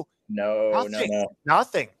through? No.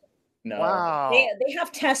 Nothing. No. Wow. They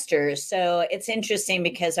have testers. So it's interesting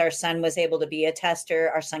because our son was able to be a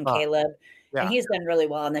tester, our son Caleb, and he's done really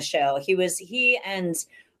well on the show. He and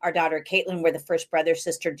our daughter Caitlin were the first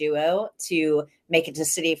brother-sister duo to make it to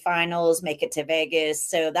city finals, make it to Vegas.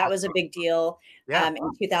 So that was a big deal in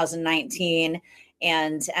 2019.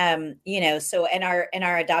 And so and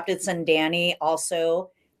our adopted son Danny, also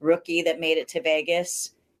rookie that made it to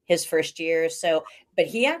Vegas his first year. So, but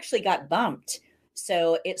he actually got bumped.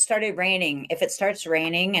 So it started raining. If it starts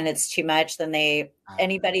raining and it's too much, then he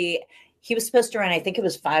was supposed to run, I think it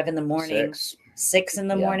was 5 a.m. 6 in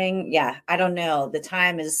the morning. Yeah. I don't know. The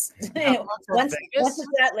time is once it's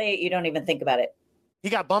that late, you don't even think about it. He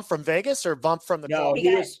got bumped from Vegas or bumped from the No,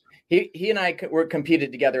 he and I were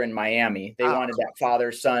competed together in Miami. They wanted that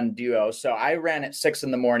father-son duo. So I ran at 6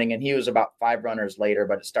 a.m. and he was about 5 runners later,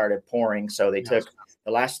 but it started pouring. So they took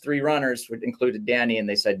the last 3 runners, which included Danny, and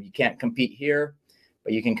they said, you can't compete here,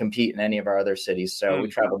 but you can compete in any of our other cities. So we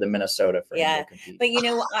traveled to Minnesota for him to compete.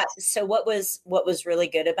 But so what was really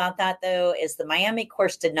good about that though, is the Miami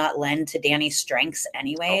course did not lend to Danny's strengths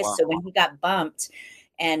anyway. Oh, wow. So when he got bumped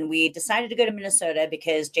and we decided to go to Minnesota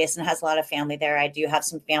because Jason has a lot of family there. I do have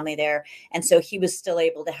some family there. And so he was still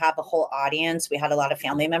able to have a whole audience. We had a lot of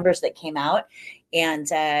family members that came out and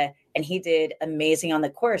he did amazing on the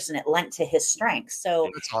course and it lent to his strengths.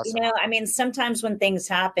 So, awesome. Sometimes when things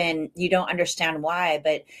happen, you don't understand why,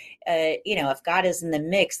 but if God is in the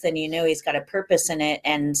mix, then he's got a purpose in it.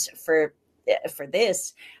 And for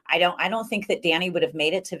this, I don't think that Danny would have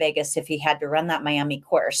made it to Vegas if he had to run that Miami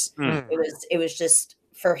course. It was just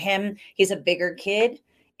for him. He's a bigger kid.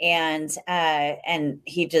 And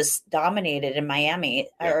he just dominated in Miami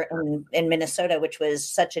or in Minnesota, which was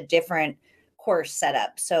such a different course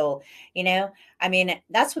setup. So,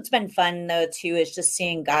 that's what's been fun though, too, is just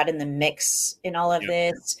seeing God in the mix in all of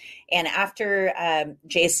this. And after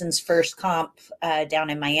Jason's first comp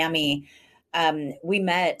down in Miami, we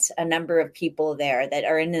met a number of people there that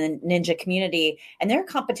are in the ninja community, and there are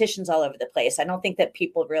competitions all over the place. I don't think that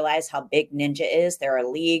people realize how big ninja is. There are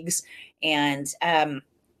leagues. And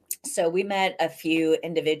so we met a few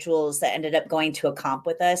individuals that ended up going to a comp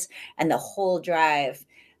with us, and the whole drive,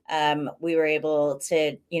 we were able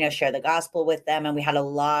to, share the gospel with them. And we had a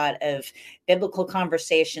lot of biblical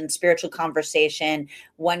conversation, spiritual conversation.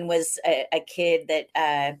 One was a kid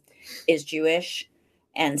that is Jewish.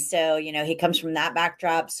 And so, he comes from that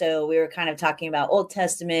backdrop. So we were kind of talking about Old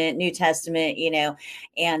Testament, New Testament,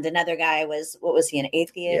 and another guy was, what was he, an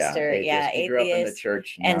atheist? Atheist. He grew up in the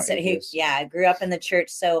church. And so atheist. Grew up in the church.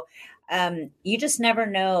 So you just never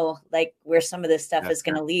know like where some of this stuff is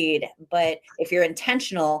going to lead. But if you're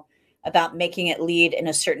intentional about making it lead in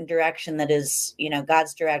a certain direction that is,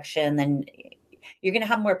 God's direction, then you're going to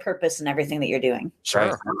have more purpose in everything that you're doing. Sure.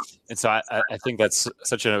 Right. And so I think that's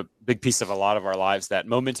such a big piece of a lot of our lives, that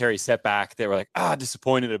momentary setback that we're like,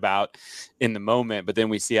 disappointed about in the moment. But then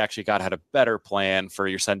we see actually God had a better plan for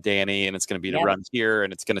your son, Danny, and it's going to be to run here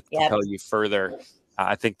and it's going to propel you further.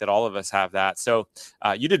 I think that all of us have that. So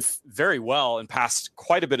you did very well and passed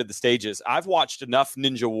quite a bit of the stages. I've watched enough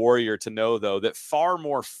Ninja Warrior to know, though, that far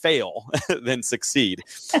more fail than succeed.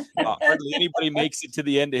 Hardly anybody makes it to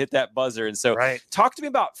the end to hit that buzzer. And so talk to me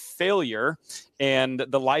about failure and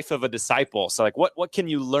the life of a disciple. So like what can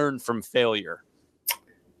you learn from failure?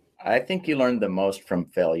 I think you learn the most from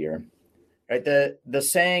failure. Right? The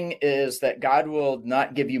saying is that God will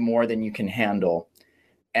not give you more than you can handle.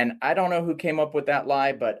 And I don't know who came up with that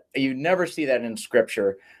lie, but you never see that in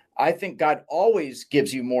scripture. I think God always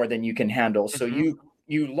gives you more than you can handle. So you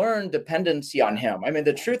learn dependency on him. I mean,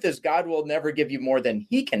 the truth is God will never give you more than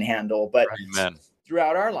he can handle. But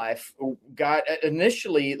throughout our life, God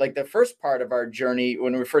initially, like the first part of our journey,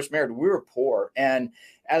 when we were first married, we were poor. And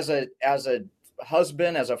as a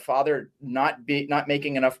husband, as a father, not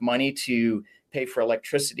making enough money to pay for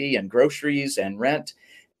electricity and groceries and rent,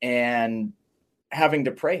 and having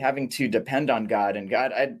to pray, having to depend on God. And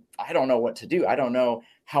God, I don't know what to do. I don't know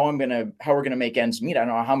how we're going to make ends meet. I don't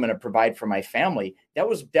know how I'm going to provide for my family. That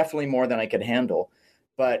was definitely more than I could handle.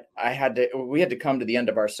 But we had to come to the end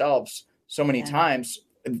of ourselves so many times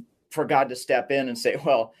for God to step in and say,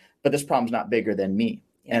 well, but this problem's not bigger than me.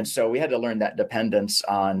 Yeah. And so we had to learn that dependence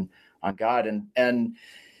on God. And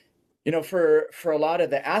for a lot of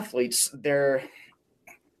the athletes, they're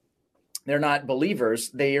not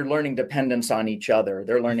believers. They are learning dependence on each other.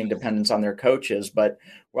 They're learning dependence on their coaches, but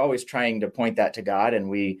we're always trying to point that to God. And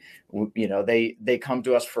they come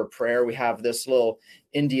to us for prayer. We have this little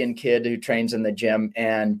Indian kid who trains in the gym,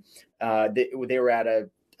 and they were at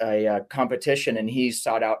a competition, and he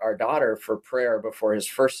sought out our daughter for prayer before his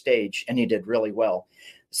first stage, and he did really well.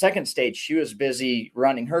 Second stage, she was busy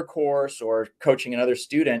running her course or coaching another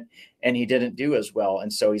student, and he didn't do as well.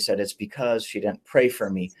 And so he said, it's because she didn't pray for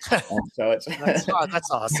me. And so it's that's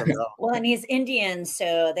awesome though. Well, and he's Indian,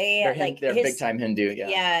 so they're big time Hindu.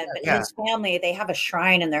 But his family, they have a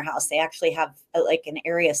shrine in their house. They actually have like an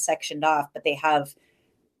area sectioned off, but they have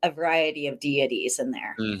a variety of deities in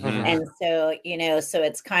there. Mm-hmm. And so, so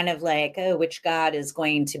it's kind of like, which God is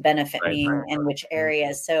going to benefit me in which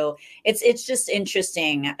area. So it's just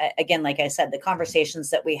interesting. Again, like I said, the conversations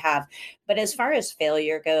that we have. But as far as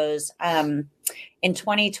failure goes, in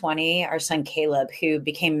 2020, our son Caleb, who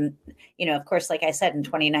became, of course, like I said, in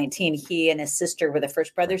 2019, he and his sister were the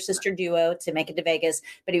first brother-sister duo to make it to Vegas,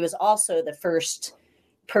 but he was also the first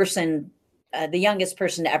person, the youngest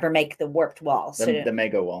person to ever make the warped wall. The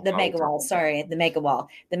mega wall. The mega wall. Sorry, the mega wall.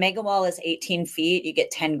 The mega wall is 18 feet. You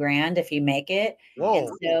get $10,000 if you make it. Whoa.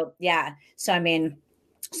 And so, yeah. So, I mean,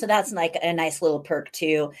 so that's like a nice little perk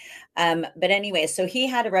too. But anyway, so he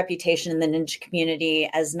had a reputation in the ninja community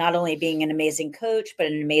as not only being an amazing coach, but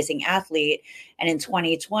an amazing athlete. And in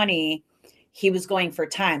 2020, he was going for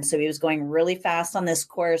time. So he was going really fast on this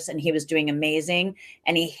course and he was doing amazing.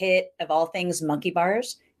 And he hit, of all things, monkey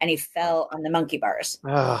bars. And he fell on the monkey bars.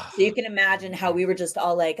 So you can imagine how we were just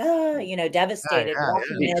all like, devastated.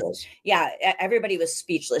 Everybody was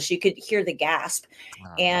speechless. You could hear the gasp.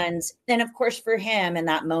 And then, of course, for him in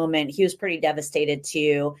that moment, he was pretty devastated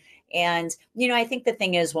too. And, I think the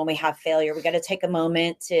thing is when we have failure, we got to take a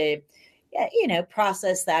moment to,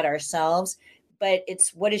 process that ourselves. But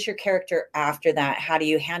it's what is your character after that? How do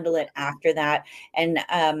you handle it after that?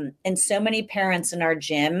 And so many parents in our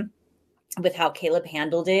gym, with how Caleb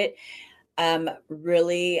handled it,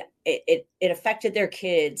 really, it affected their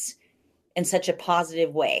kids in such a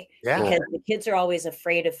positive way. Yeah. Because the kids are always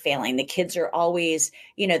afraid of failing. The kids are always,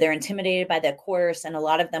 they're intimidated by the course, and a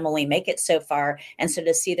lot of them only make it so far. And so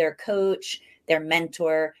to see their coach, their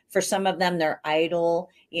mentor, for some of them, their idol,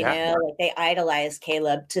 like they idolize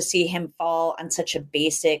Caleb, to see him fall on such a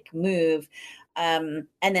basic move. And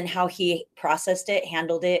then how he processed it,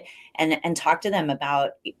 handled it, and talked to them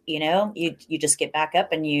about, you just get back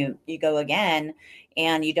up and you go again,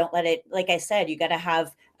 and you don't let it, like I said, you got to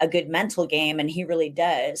have a good mental game, and he really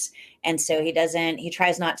does. And so he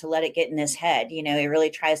tries not to let it get in his head. He really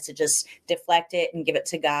tries to just deflect it and give it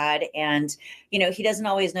to God. And, he doesn't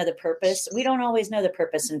always know the purpose. We don't always know the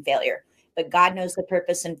purpose in failure, but God knows the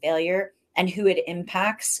purpose in failure, and who it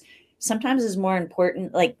impacts sometimes is more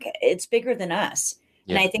important. Like, it's bigger than us.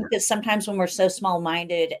 Yeah. And I think that sometimes when we're so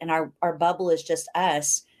small-minded and our bubble is just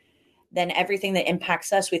us, then everything that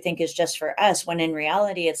impacts us, we think is just for us. When in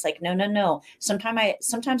reality, it's like, no.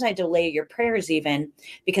 Sometimes I delay your prayers even,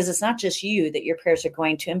 because it's not just you that your prayers are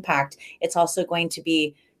going to impact. It's also going to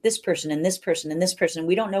be this person and this person and this person.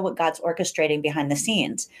 We don't know what God's orchestrating behind the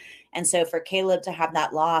scenes. And so for Caleb to have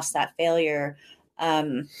that loss, that failure,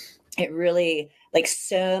 it really, like,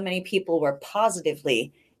 so many people were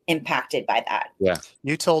positively impacted by that. Yeah.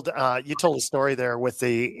 You told a story there with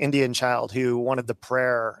the Indian child who wanted the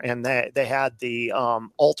prayer, and they had the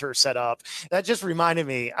altar set up. That just reminded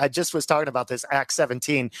me. I just was talking about this Acts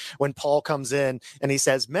 17 when Paul comes in and he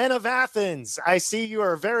says, "Men of Athens, I see you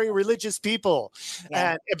are very religious people,"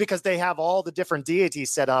 and because they have all the different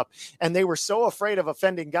deities set up, and they were so afraid of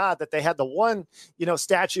offending God that they had the one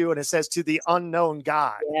statue, and it says "to the unknown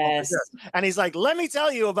God." Yes. And he's like, "Let me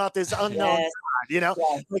tell you about this unknown Yes. God."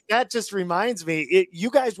 Yes. Like, that just reminds me, you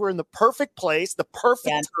guys were in the perfect place, the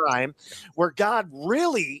perfect time, where God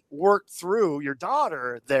really worked through your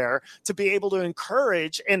daughter there to be able to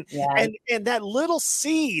encourage and that little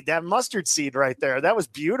seed, that mustard seed right there, that was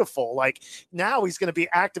beautiful. Like, now he's going to be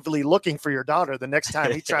actively looking for your daughter the next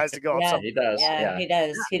time he tries to go up something. He does. Yeah, he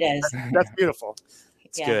does. That's beautiful.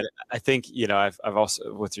 It's good. I think, I've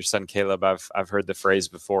also, with your son Caleb, I've heard the phrase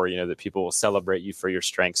before, that people will celebrate you for your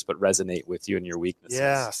strengths, but resonate with you and your weaknesses.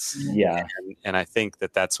 Yes. Yeah. And I think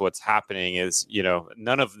that's what's happening is,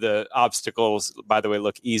 none of the obstacles, by the way,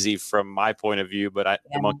 look easy from my point of view, but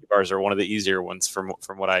the monkey bars are one of the easier ones from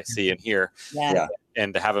what I see and hear. Yeah.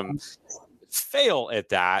 And to have them fail at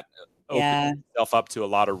that, open yourself up to a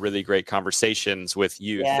lot of really great conversations with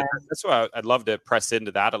youth. Yeah. That's why I'd love to press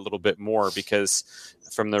into that a little bit more, because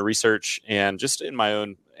from the research and just in my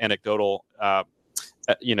own anecdotal,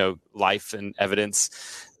 life and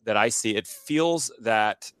evidence that I see, it feels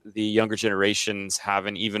that the younger generations have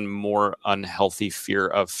an even more unhealthy fear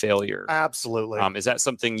of failure. Absolutely. Is that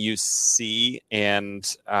something you see?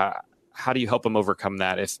 And how do you help them overcome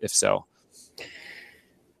that, if so?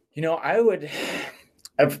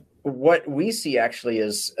 What we see actually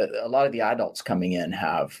is a lot of the adults coming in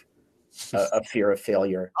have a fear of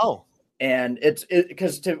failure. Oh, and it's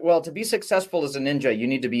because to be successful as a ninja, you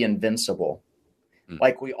need to be invincible,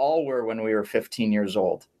 like we all were when we were 15 years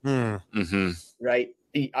old. Mm-hmm. Right?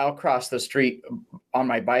 I'll cross the street on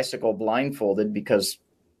my bicycle blindfolded because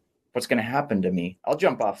what's going to happen to me? I'll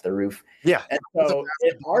jump off the roof. Yeah. And so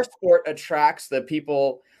our sport attracts the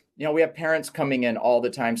people. We have parents coming in all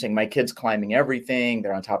the time saying, "My kid's climbing everything.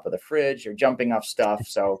 They're on top of the fridge. They're jumping off stuff.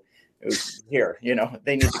 So here,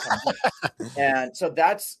 they need to come." And so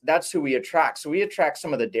that's who we attract. So we attract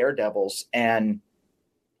some of the daredevils, and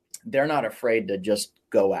they're not afraid to just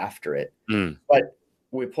go after it. But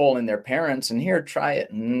we pull in their parents and here, try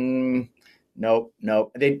it. Nope.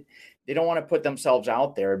 They don't want to put themselves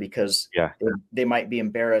out there because they might be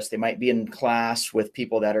embarrassed. They might be in class with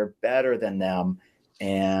people that are better than them.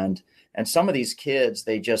 And some of these kids,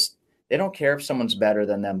 they don't care if someone's better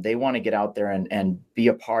than them. They want to get out there and be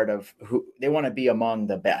a part of they want to be among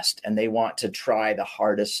the best, and they want to try the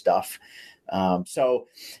hardest stuff. So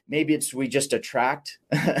maybe we just attract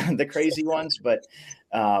the crazy ones, but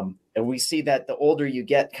we see that the older you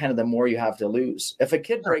get, kind of the more you have to lose. If a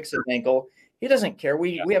kid breaks his ankle, he doesn't care.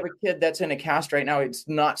 We have a kid that's in a cast right now. It's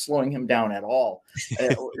not slowing him down at all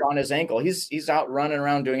on his ankle. He's out running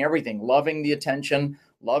around doing everything, loving the attention,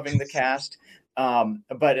 loving the cast.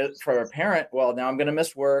 But for a parent, well, now I'm going to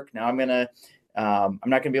miss work. Now I'm not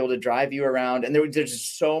going to be able to drive you around. And there's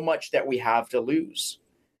just so much that we have to lose.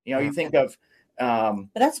 You think of. But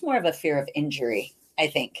that's more of a fear of injury, I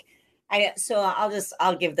think.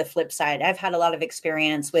 I'll give the flip side. I've had a lot of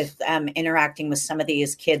experience with interacting with some of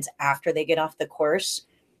these kids after they get off the course,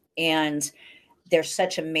 and they're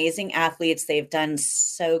such amazing athletes. They've done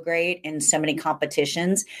so great in so many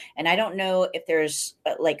competitions. And I don't know if there's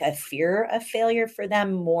like a fear of failure for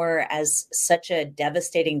them more as such a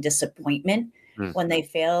devastating disappointment when they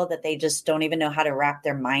fail that they just don't even know how to wrap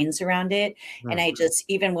their minds around it. And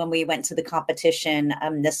even when we went to the competition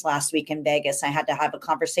this last week in Vegas, I had to have a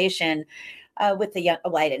conversation with the young,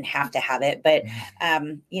 well, I didn't have to have it, but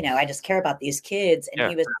I just care about these kids.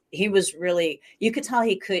 And he was really, you could tell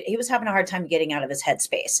he was having a hard time getting out of his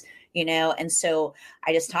headspace, And so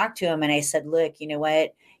I just talked to him and I said, look, you know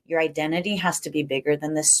what, your identity has to be bigger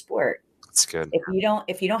than this sport. That's good.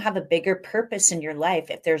 If you don't have a bigger purpose in your life,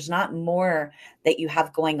 if there's not more that you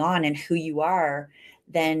have going on and who you are,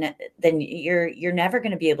 then you're never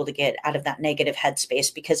going to be able to get out of that negative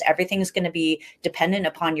headspace, because everything's going to be dependent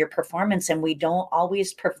upon your performance, and we don't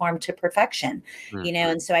always perform to perfection.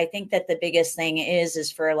 And so I think that the biggest thing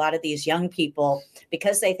is for a lot of these young people,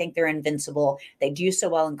 because they think they're invincible, they do so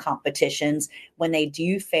well in competitions. When they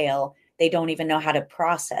do fail, they don't even know how to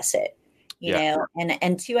process it. You know,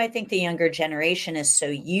 and two, I think the younger generation is so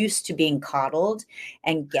used to being coddled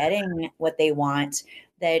and getting what they want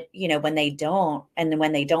that, when they don't, and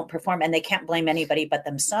when they don't perform, and they can't blame anybody but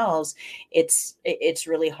themselves, it's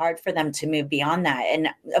really hard for them to move beyond that. And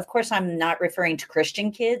of course, I'm not referring to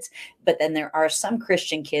Christian kids, but then there are some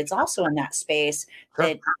Christian kids also in that space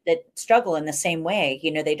that struggle in the same way.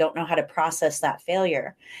 They don't know how to process that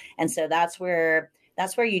failure. And so that's where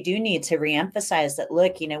you do need to reemphasize that,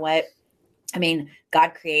 look, you know what? I mean, God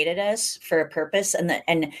created us for a purpose, and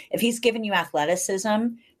if He's given you athleticism,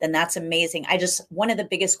 then that's amazing. One of the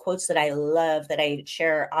biggest quotes that I love, that I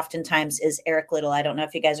share oftentimes, is Eric Liddell. I don't know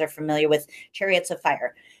if you guys are familiar with Chariots of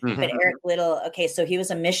Fire, but Eric Liddell, okay, so he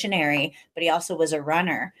was a missionary, but he also was a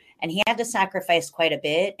runner, and he had to sacrifice quite a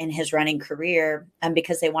bit in his running career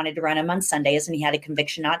because they wanted to run him on Sundays, and he had a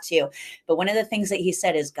conviction not to. But one of the things that he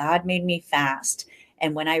said is, God made me fast,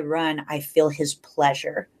 and when I run, I feel His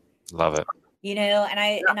pleasure. Love it. And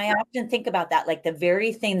I often think about that, like the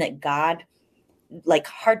very thing that God like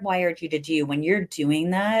hardwired you to do. When you're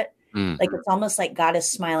doing that, like it's almost like God is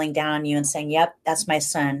smiling down on you and saying, yep, that's my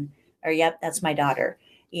son, or yep, that's my daughter,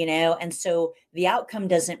 and so the outcome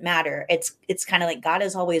doesn't matter. It's kind of like God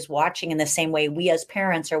is always watching in the same way we as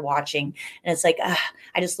parents are watching. And it's like,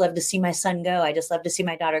 I just love to see my son go. I just love to see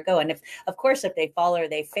my daughter go. And if they fall or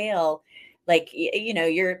they fail, like,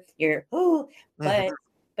 you're,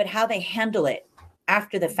 but how they handle it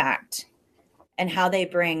after the fact, and how they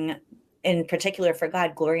bring, in particular for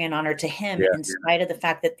God, glory and honor to Him, in spite of the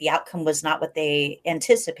fact that the outcome was not what they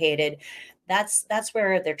anticipated, that's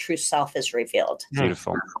where their true self is revealed.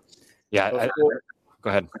 Beautiful. Yeah. Go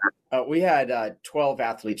ahead. We had 12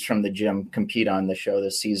 athletes from the gym compete on the show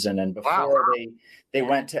this season. And before they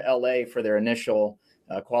went to LA for their initial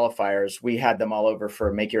qualifiers, we had them all over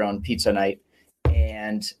for Make Your Own Pizza Night.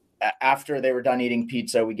 And after they were done eating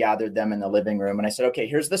pizza, we gathered them in the living room, and I said, okay,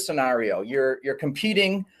 here's the scenario. You're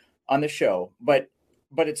competing on the show, but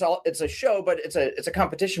it's a show, but it's a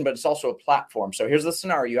competition, but it's also a platform. So here's the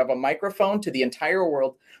scenario. You have a microphone to the entire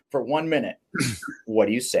world for 1 minute. What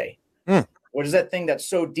do you say? What is that thing that's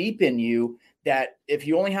so deep in you that if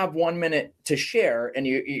you only have 1 minute to share, and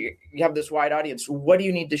you have this wide audience, what do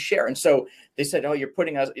you need to share? And so they said, oh, you're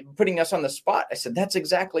putting us on the spot. I said, that's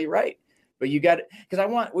exactly right. But you got it,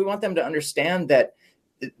 because we want them to understand that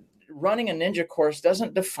running a ninja course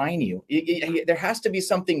doesn't define you. There has to be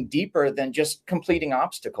something deeper than just completing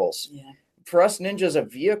obstacles. Yeah. For us, ninja is a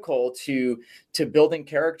vehicle to building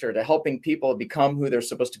character, to helping people become who they're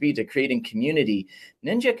supposed to be, to creating community.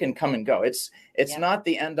 Ninja can come and go. It's not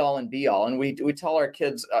the end all and be all. And we tell our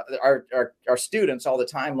kids, our students all the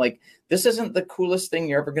time, like, this isn't the coolest thing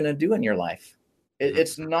you're ever going to do in your life.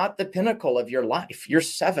 It's not the pinnacle of your life. You're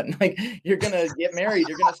 7. Like, you're going to get married.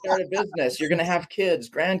 You're going to start a business. You're going to have kids,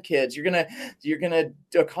 grandkids. You're going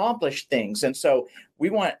to accomplish things. And so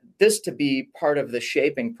we want this to be part of the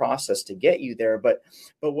shaping process to get you there. But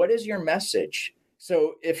what is your message?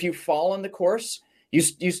 So if you fall on the course, you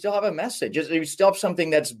still have a message. You still have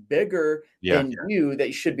something that's bigger than you that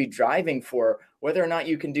you should be driving for, whether or not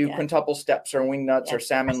you can do quintuple steps or wing nuts or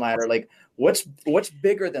salmon ladder. Like, what's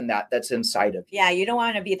bigger than that's inside of you? Yeah, you don't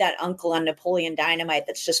want to be that uncle on Napoleon Dynamite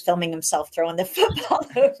that's just filming himself throwing the football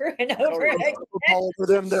over and over again. Over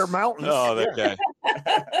them, their mountains. Oh, that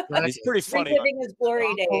guy. He's pretty funny. Living his glory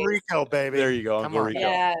days. Uncle Rico, baby. There you go, Uncle Rico.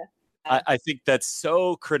 Yeah. I think that's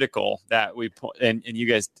so critical that we and you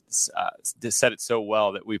guys said it so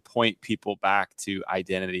well, that we point people back to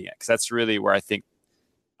identity, because that's really where I think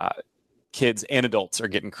kids and adults are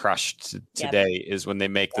getting crushed today, is when they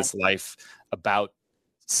make this life about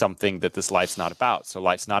something that this life's not about. So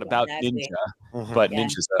life's not about ninja, but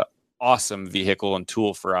ninja's an awesome vehicle and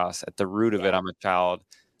tool for us. At the root of it, I'm a child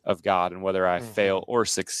of God, and whether I fail or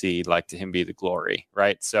succeed, like, to Him be the glory,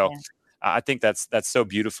 right? So I think that's so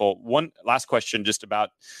beautiful. One last question, just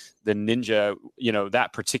about the ninja,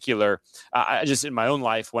 that particular, I just, in my own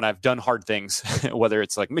life, when I've done hard things, whether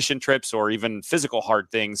it's like mission trips or even physical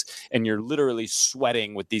hard things, and you're literally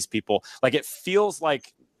sweating with these people, like, it feels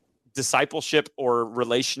like discipleship or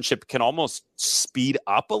relationship can almost speed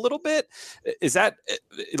up a little bit. Is that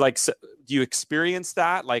like, do you experience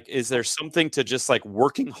that? Like, is there something to just like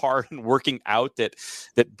working hard and working out that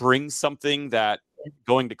brings something that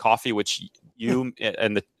going to coffee, which you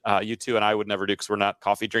and you two and I would never do because we're not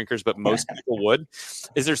coffee drinkers, but most people would.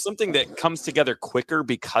 Is there something that comes together quicker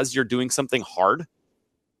because you're doing something hard?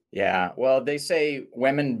 Yeah. Well, they say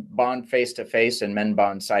women bond face to face and men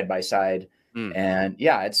bond side by side. And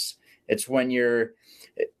yeah, it's when you're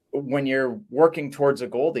working towards a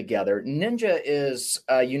goal together. Ninja is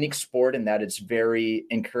a unique sport in that it's very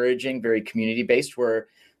encouraging, very community based, where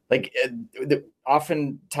like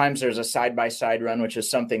oftentimes there's a side by side run, which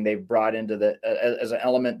is something they've brought into as an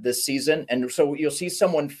element this season. And so you'll see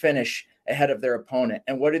someone finish ahead of their opponent.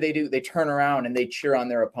 And what do? They turn around and they cheer on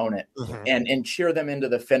their opponent and cheer them into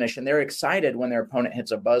the finish. And they're excited when their opponent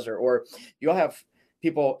hits a buzzer. Or you'll have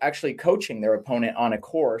people actually coaching their opponent on a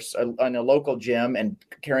course on a local gym and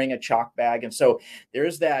carrying a chalk bag. And so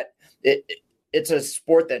there's that. It's a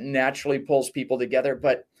sport that naturally pulls people together,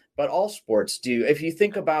 but all sports do. If you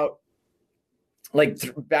think about like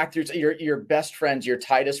back through your best friends, your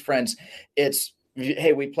tightest friends, it's,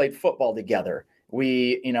 hey, we played football together.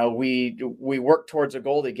 We worked towards a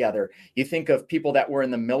goal together. You think of people that were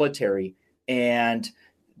in the military and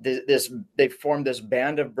they formed this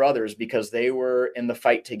band of brothers because they were in the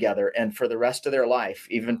fight together, and for the rest of their life,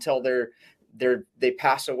 even till they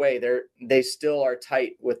pass away, they still are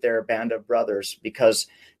tight with their band of brothers, because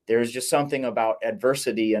there's just something about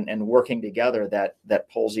adversity and working together that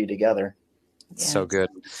pulls you together. Yeah. So good.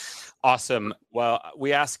 Awesome. Well,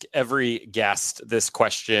 we ask every guest this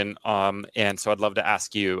question. And so I'd love to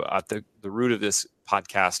ask you at the root of this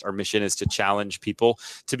podcast, our mission is to challenge people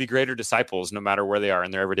to be greater disciples, no matter where they are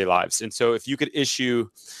in their everyday lives. And so if you could issue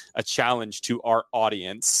a challenge to our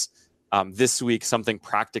audience this week, something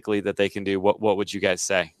practically that they can do, what would you guys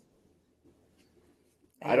say?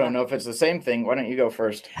 I don't know if it's the same thing. Why don't you go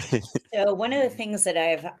first? So one of the things that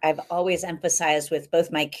I've always emphasized with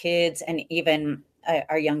both my kids and even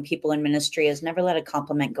our young people in ministry is never let a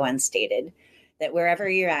compliment go unstated. That wherever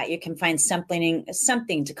you're at, you can find something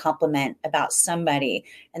to compliment about somebody,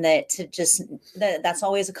 and that's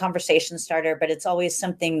always a conversation starter. But it's always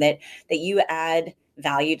something that you add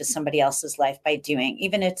value to somebody else's life by doing,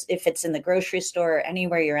 even if it's in the grocery store or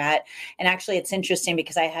anywhere you're at. And actually, it's interesting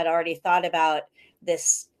because I had already thought about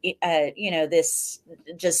this, this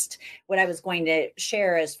just what I was going to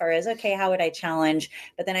share as far as, okay, how would I challenge?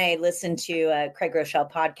 But then I listened to Craig Rochelle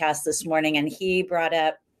podcast this morning, and he brought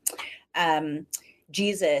up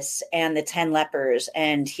Jesus and the 10 lepers.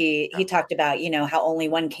 And he talked about, how only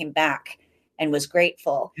one came back and was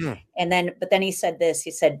grateful. But then he said this,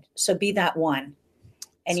 he said, so be that one.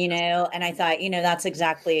 And, and I thought, that's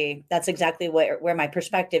exactly where my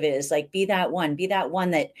perspective is. Like, be that one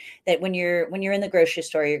that when you're in the grocery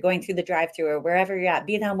store, you're going through the drive-through or wherever you're at,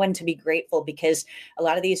 be that one to be grateful, because a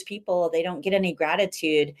lot of these people, they don't get any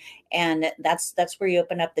gratitude. And that's where you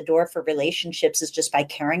open up the door for relationships, is just by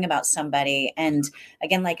caring about somebody. And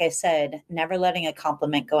again, like I said, never letting a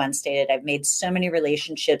compliment go unstated. I've made so many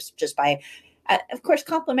relationships just by, of course,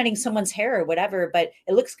 complimenting someone's hair or whatever, but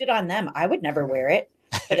it looks good on them. I would never wear it,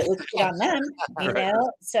 but it looks good on them,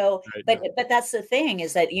 So, but that's the thing,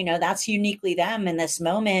 is that, that's uniquely them in this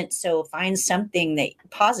moment. So find something that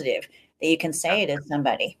positive that you can say to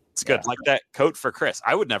somebody. It's good. Like that coat for Chris.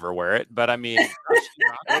 I would never wear it, but I mean,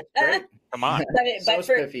 come on. But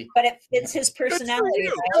it fits his personality.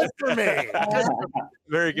 Good for me.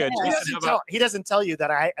 Very good. He doesn't tell you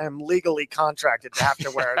that I am legally contracted to have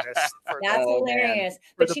to wear this. That's hilarious.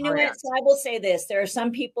 But you know what? So I will say this. There are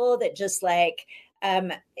some people that just like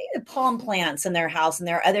palm plants in their house, and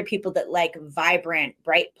there are other people that like vibrant,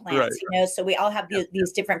 bright plants, so we all have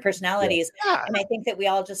these different personalities. And I think that we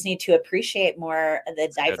all just need to appreciate more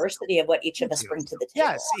the diversity of what each of us bring to the table.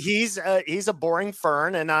 Yes, he's a boring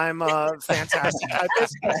fern, and I'm a fantastic.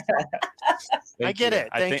 I get it.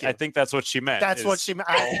 I think that's what she meant. That's what she meant.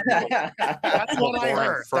 That's what I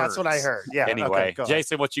heard. That's what I heard. Yeah. Anyway, okay,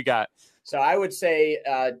 Jason, what you got? So I would say,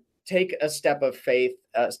 take a step of faith,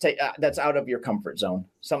 that's out of your comfort zone,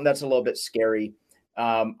 something that's a little bit scary.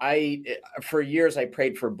 For years, I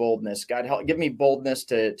prayed for boldness. God, give me boldness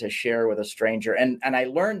to share with a stranger. And I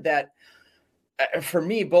learned that for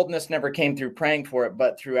me, boldness never came through praying for it,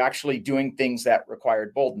 but through actually doing things that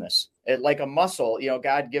required boldness. Like a muscle,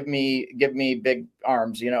 God, give me big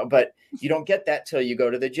arms, but you don't get that till you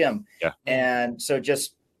go to the gym. Yeah. And so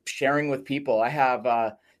just sharing with people. I have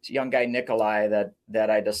a young guy, Nikolai, that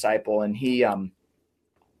I disciple, and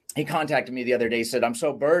he contacted me the other day. He said, I'm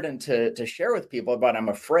so burdened to share with people, but I'm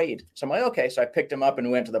afraid. So I'm like, okay. So I picked him up and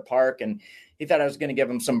we went to the park, and he thought I was going to give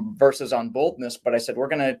him some verses on boldness, but I said, we're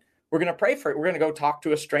going to pray for it. We're going to go talk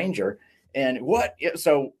to a stranger. And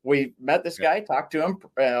so we met this guy, talked to him,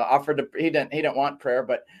 he didn't want prayer,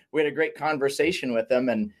 but we had a great conversation with him.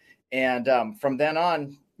 And from then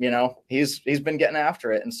on, he's been getting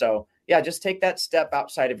after it. And so, yeah, just take that step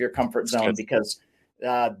outside of your comfort zone, because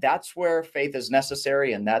that's where faith is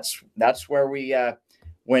necessary. And that's where we,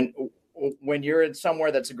 when you're in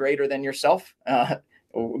somewhere that's greater than yourself,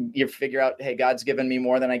 you figure out, hey, God's given me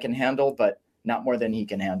more than I can handle, but not more than he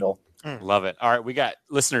can handle. Love it. All right, we got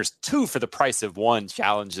listeners 2 for the price of 1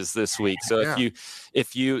 challenges this week. So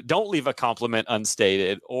if you don't leave a compliment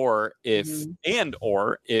unstated, or if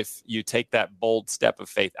you take that bold step of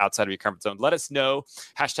faith outside of your comfort zone, let us know.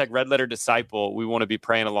 #RedLetterDisciple. We want to be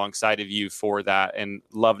praying alongside of you for that, and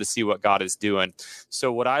love to see what God is doing.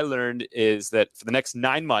 So what I learned is that for the next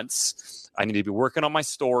 9 months, I need to be working on my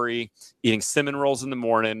story, eating cinnamon rolls in the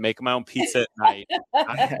morning, making my own pizza at night.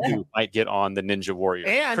 I might get on the Ninja Warrior.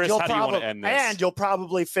 And Chris, how do you want to end this? And you'll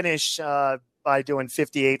probably finish by doing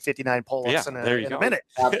 58, 59 pull-ups in a minute.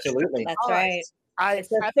 Absolutely. That's right. It's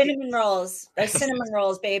those cinnamon rolls. Those cinnamon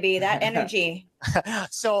rolls, baby. That energy.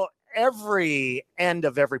 So every end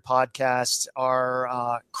of every podcast,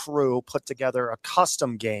 our crew put together a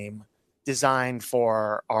custom game designed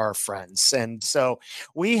for our friends. And so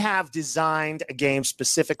we have designed a game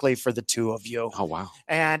specifically for the 2 of you. Oh, wow.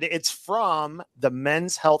 And it's from the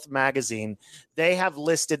Men's Health magazine. They have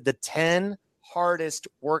listed the 10 hardest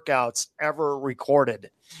workouts ever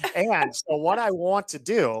recorded. And so what I want to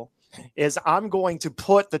do is I'm going to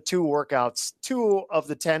put the 2 of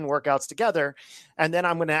the 10 workouts together, and then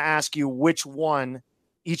I'm going to ask you which one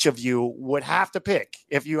each of you would have to pick.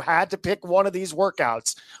 If you had to pick one of these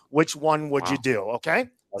workouts, which one would you do? Okay?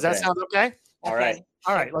 Does that sound okay? All right.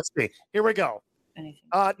 All right, let's see. Here we go.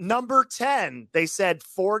 Number 10, they said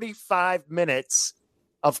 45 minutes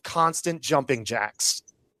of constant jumping jacks.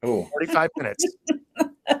 Oh, 45 minutes.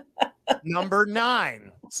 Number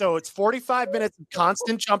 9. So it's 45 minutes of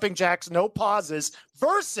constant jumping jacks, no pauses,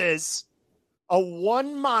 versus a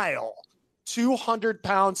 1 mile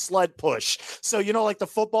 200-pound sled push. So, like the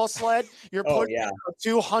football sled, you're pushing a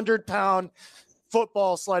 200-pound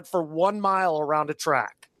football sled for 1 mile around a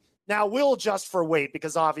track. Now, we'll adjust for weight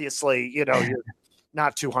because obviously, you're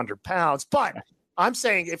not 200 pounds. But I'm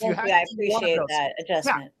saying if you have, I appreciate that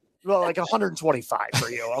adjustment. Well, like 125 for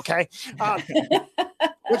you, okay?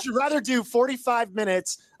 Would you rather do 45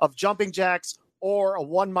 minutes of jumping jacks or a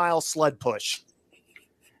 1 mile sled push?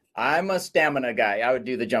 I'm a stamina guy. I would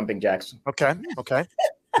do the jumping jacks. Okay.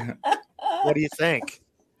 What do you think?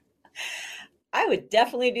 I would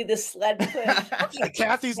definitely do the sled push.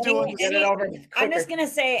 Kathy's doing Get it over I'm just going to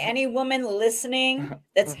say any woman listening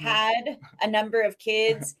that's had a number of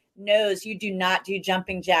kids knows you do not do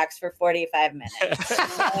jumping jacks for 45 minutes.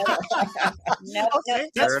 No, okay,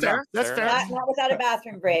 that's fair. That's fair. Not without a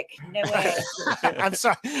bathroom break. No way. I'm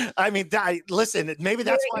sorry. I mean, listen, maybe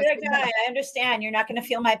that's why. You're a guy. I understand. You're not going to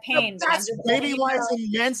feel my pain. That's maybe why it's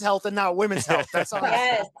in men's health and not women's health. That's all.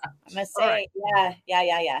 Yes. I'm going to say, right.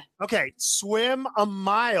 Yeah. Okay. Swim a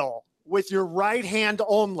mile with your right hand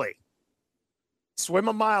only. Swim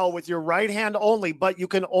a mile with your right hand only, but you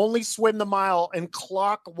can only swim the mile in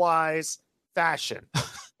clockwise fashion.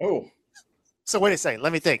 Oh. So wait a second.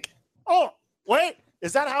 Let me think. Oh, wait.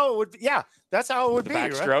 Is that how it would be? Yeah, that's how it would be.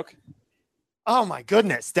 Backstroke? Right? Oh, my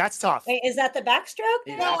goodness. That's tough. Wait, is that the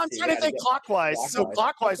backstroke? No, I'm trying to think clockwise. So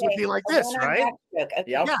clockwise would be like this, right?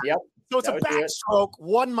 Yep. So it's a backstroke,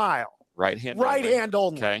 1 mile. Right hand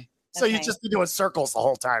only. Okay. So you just be doing circles the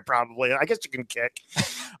whole time, probably. I guess you can kick.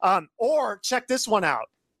 Or check this one out.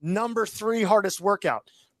 Number 3 hardest workout.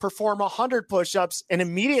 Perform 100 push-ups, and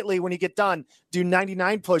immediately when you get done, do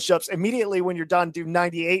 99 push-ups. Immediately when you're done, do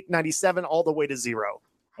 98, 97, all the way to 0.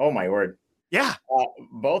 Oh, my word. Yeah.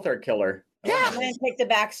 Both are killer. Yeah. I'm going to take the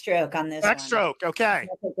backstroke on this Backstroke, okay. I'm going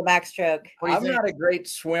to take the backstroke. I'm not a great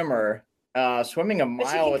swimmer. Swimming a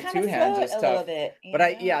mile with 2 hands is tough. Bit, but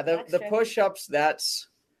the push-ups, that's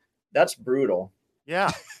brutal.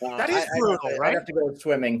 Yeah, that is brutal, right? I have to go with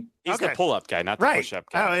swimming. He's the pull-up guy, not the push-up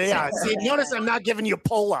guy. Oh, yeah. See, notice I'm not giving you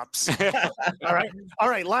pull-ups. All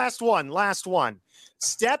right. Last one.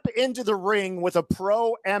 Step into the ring with a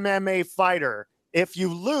pro MMA fighter. If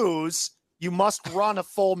you lose, you must run a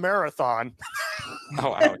full marathon.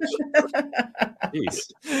 Oh, ouch.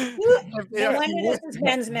 Jeez. No wonder this is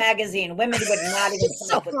men's magazine. Women would not even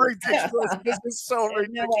come up with ridiculous. This is so There's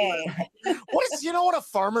ridiculous. no way. You know what a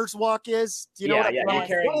farmer's walk is? Do you know what you're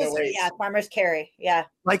carrying the weight. Yeah, farmers carry. Yeah.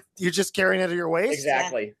 Like you're just carrying it at your waist?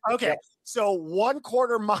 Exactly. Okay. Yep. So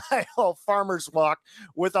 1/4 mile farmer's walk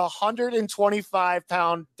with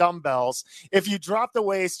 125-pound dumbbells. If you drop the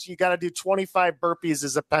waist, you got to do 25 burpees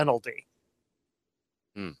as a penalty.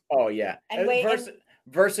 Oh, yeah. And wait,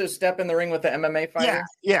 versus step in the ring with the MMA fighter?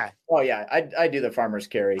 Yeah. Oh, yeah. I do the farmer's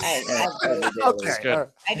carry. Okay.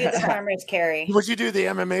 I do the farmer's carry. Would you do the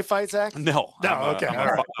MMA fight, Zach? No. Okay.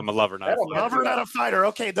 I'm a lover, not a fighter. Lover, not a fighter.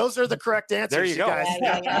 Okay, those are the correct answers. There you go. Guys.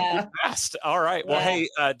 Yeah. Fast. All right. Well, hey,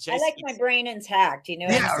 Jason. I like my brain intact. You know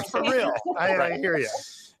what Yeah, I'm for saying? real. I hear you.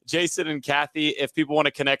 Jason and Kathy, if people want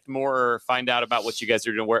to connect more or find out about what you guys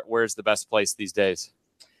are doing, where's the best place these days?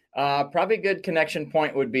 Probably a good connection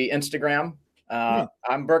point would be Instagram.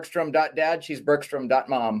 I'm Bergstrom.dad. She's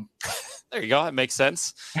Bergstrom.mom. There you go. That makes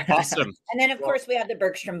sense. Awesome. And then, of course, we have the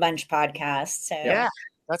Bergstrom Bunch podcast. So Yeah,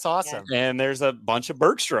 that's awesome. And there's a bunch of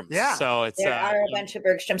Bergstroms. Yeah. So it's there are a bunch of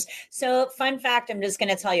Bergstroms. So, fun fact, I'm just going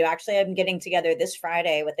to tell you. Actually, I'm getting together this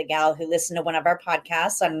Friday with a gal who listened to one of our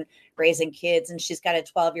podcasts on raising kids, and she's got a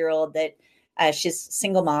 12-year-old that she's a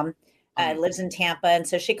single mom. Lives in Tampa. And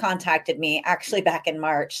so she contacted me actually back in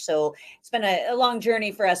March. So it's been a long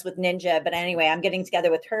journey for us with Ninja. But anyway, I'm getting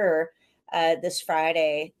together with her this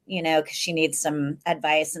Friday, because she needs some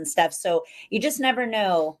advice and stuff. So you just never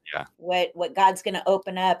know what God's going to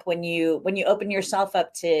open up when you open yourself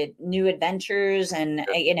up to new adventures and,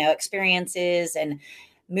 experiences and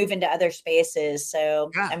move into other spaces.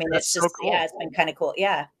 So, I mean, it's just, so cool. It's been kind of cool.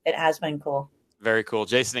 Yeah, it has been cool. Very cool.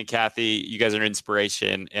 Jason and Kathy, you guys are an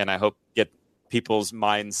inspiration, and I hope get people's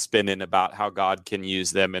minds spinning about how God can use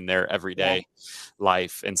them in their everyday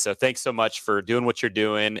life. And so thanks so much for doing what you're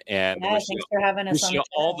doing. And thanks for having us on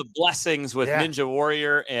all the blessings with Ninja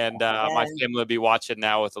Warrior. And my family will be watching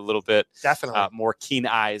now with a little bit more keen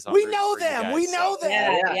eyes. We know them. We know them.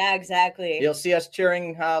 Yeah, exactly. You'll see us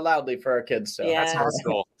cheering loudly for our kids. So that's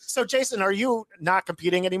cool. So Jason, are you not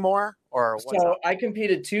competing anymore? So I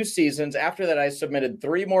competed 2 seasons. After that, I submitted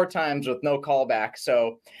 3 more times with no callback.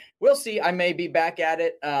 So we'll see. I may be back at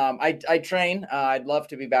it. I train. I'd love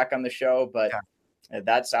to be back on the show, but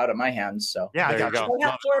that's out of my hands. So there you go. We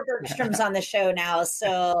have 4 Bergstroms on the show now.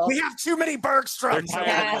 So we have too many Bergstroms.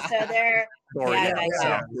 Yeah, so they're.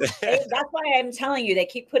 That's why I'm telling you, they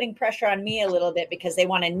keep putting pressure on me a little bit because they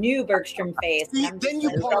want a new Bergstrom face. Then you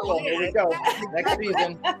parlay. Here we go. Next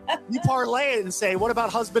season. You parlay it and say, "What about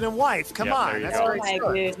husband and wife? Come on." That's oh my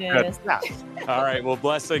goodness. All right. Well,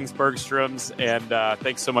 blessings, Bergstroms, and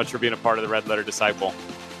thanks so much for being a part of the Red Letter Disciple.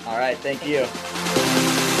 All right. Thank you.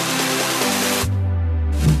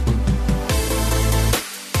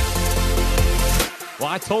 Well,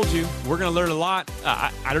 I told you, we're going to learn a lot.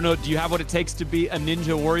 I don't know. Do you have what it takes to be a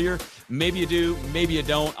ninja warrior? Maybe you do. Maybe you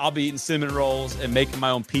don't. I'll be eating cinnamon rolls and making my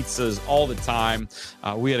own pizzas all the time.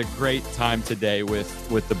 We had a great time today with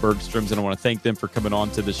the Bergstroms, and I want to thank them for coming on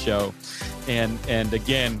to the show. And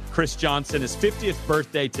again, Chris Johnson, his 50th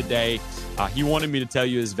birthday today. He wanted me to tell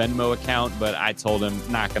you his Venmo account, but I told him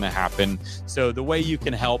not going to happen. So the way you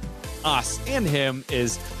can help us and him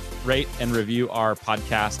is rate and review our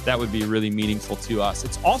podcast. That would be really meaningful to us.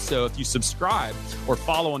 It's also, if you subscribe or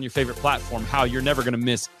follow on your favorite platform, how you're never going to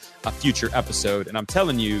miss a future episode. And I'm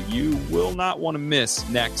telling you, you will not want to miss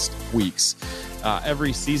next week's.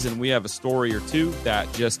 Every season, we have a story or two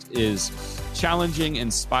that just is challenging,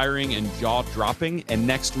 inspiring, and jaw-dropping. And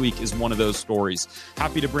next week is one of those stories.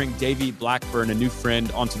 Happy to bring Davey Blackburn, a new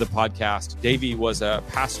friend, onto the podcast. Davey was a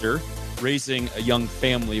pastor raising a young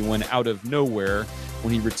family when out of nowhere,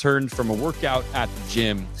 when he returned from a workout at the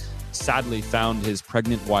gym, sadly found his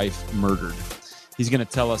pregnant wife murdered. He's going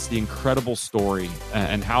to tell us the incredible story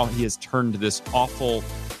and how he has turned this awful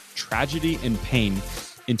tragedy and pain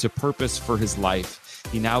into purpose for his life.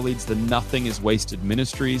 He now leads the Nothing is Wasted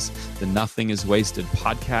Ministries, the Nothing is Wasted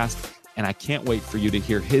podcast, and I can't wait for you to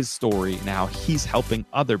hear his story and how he's helping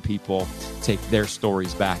other people take their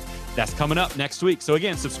stories back. That's coming up next week. So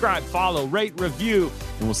again, subscribe, follow, rate, review,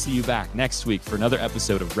 and we'll see you back next week for another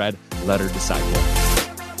episode of Red Letter Disciple.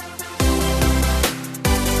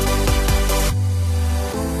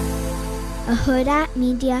 A Huda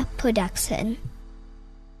Media Production.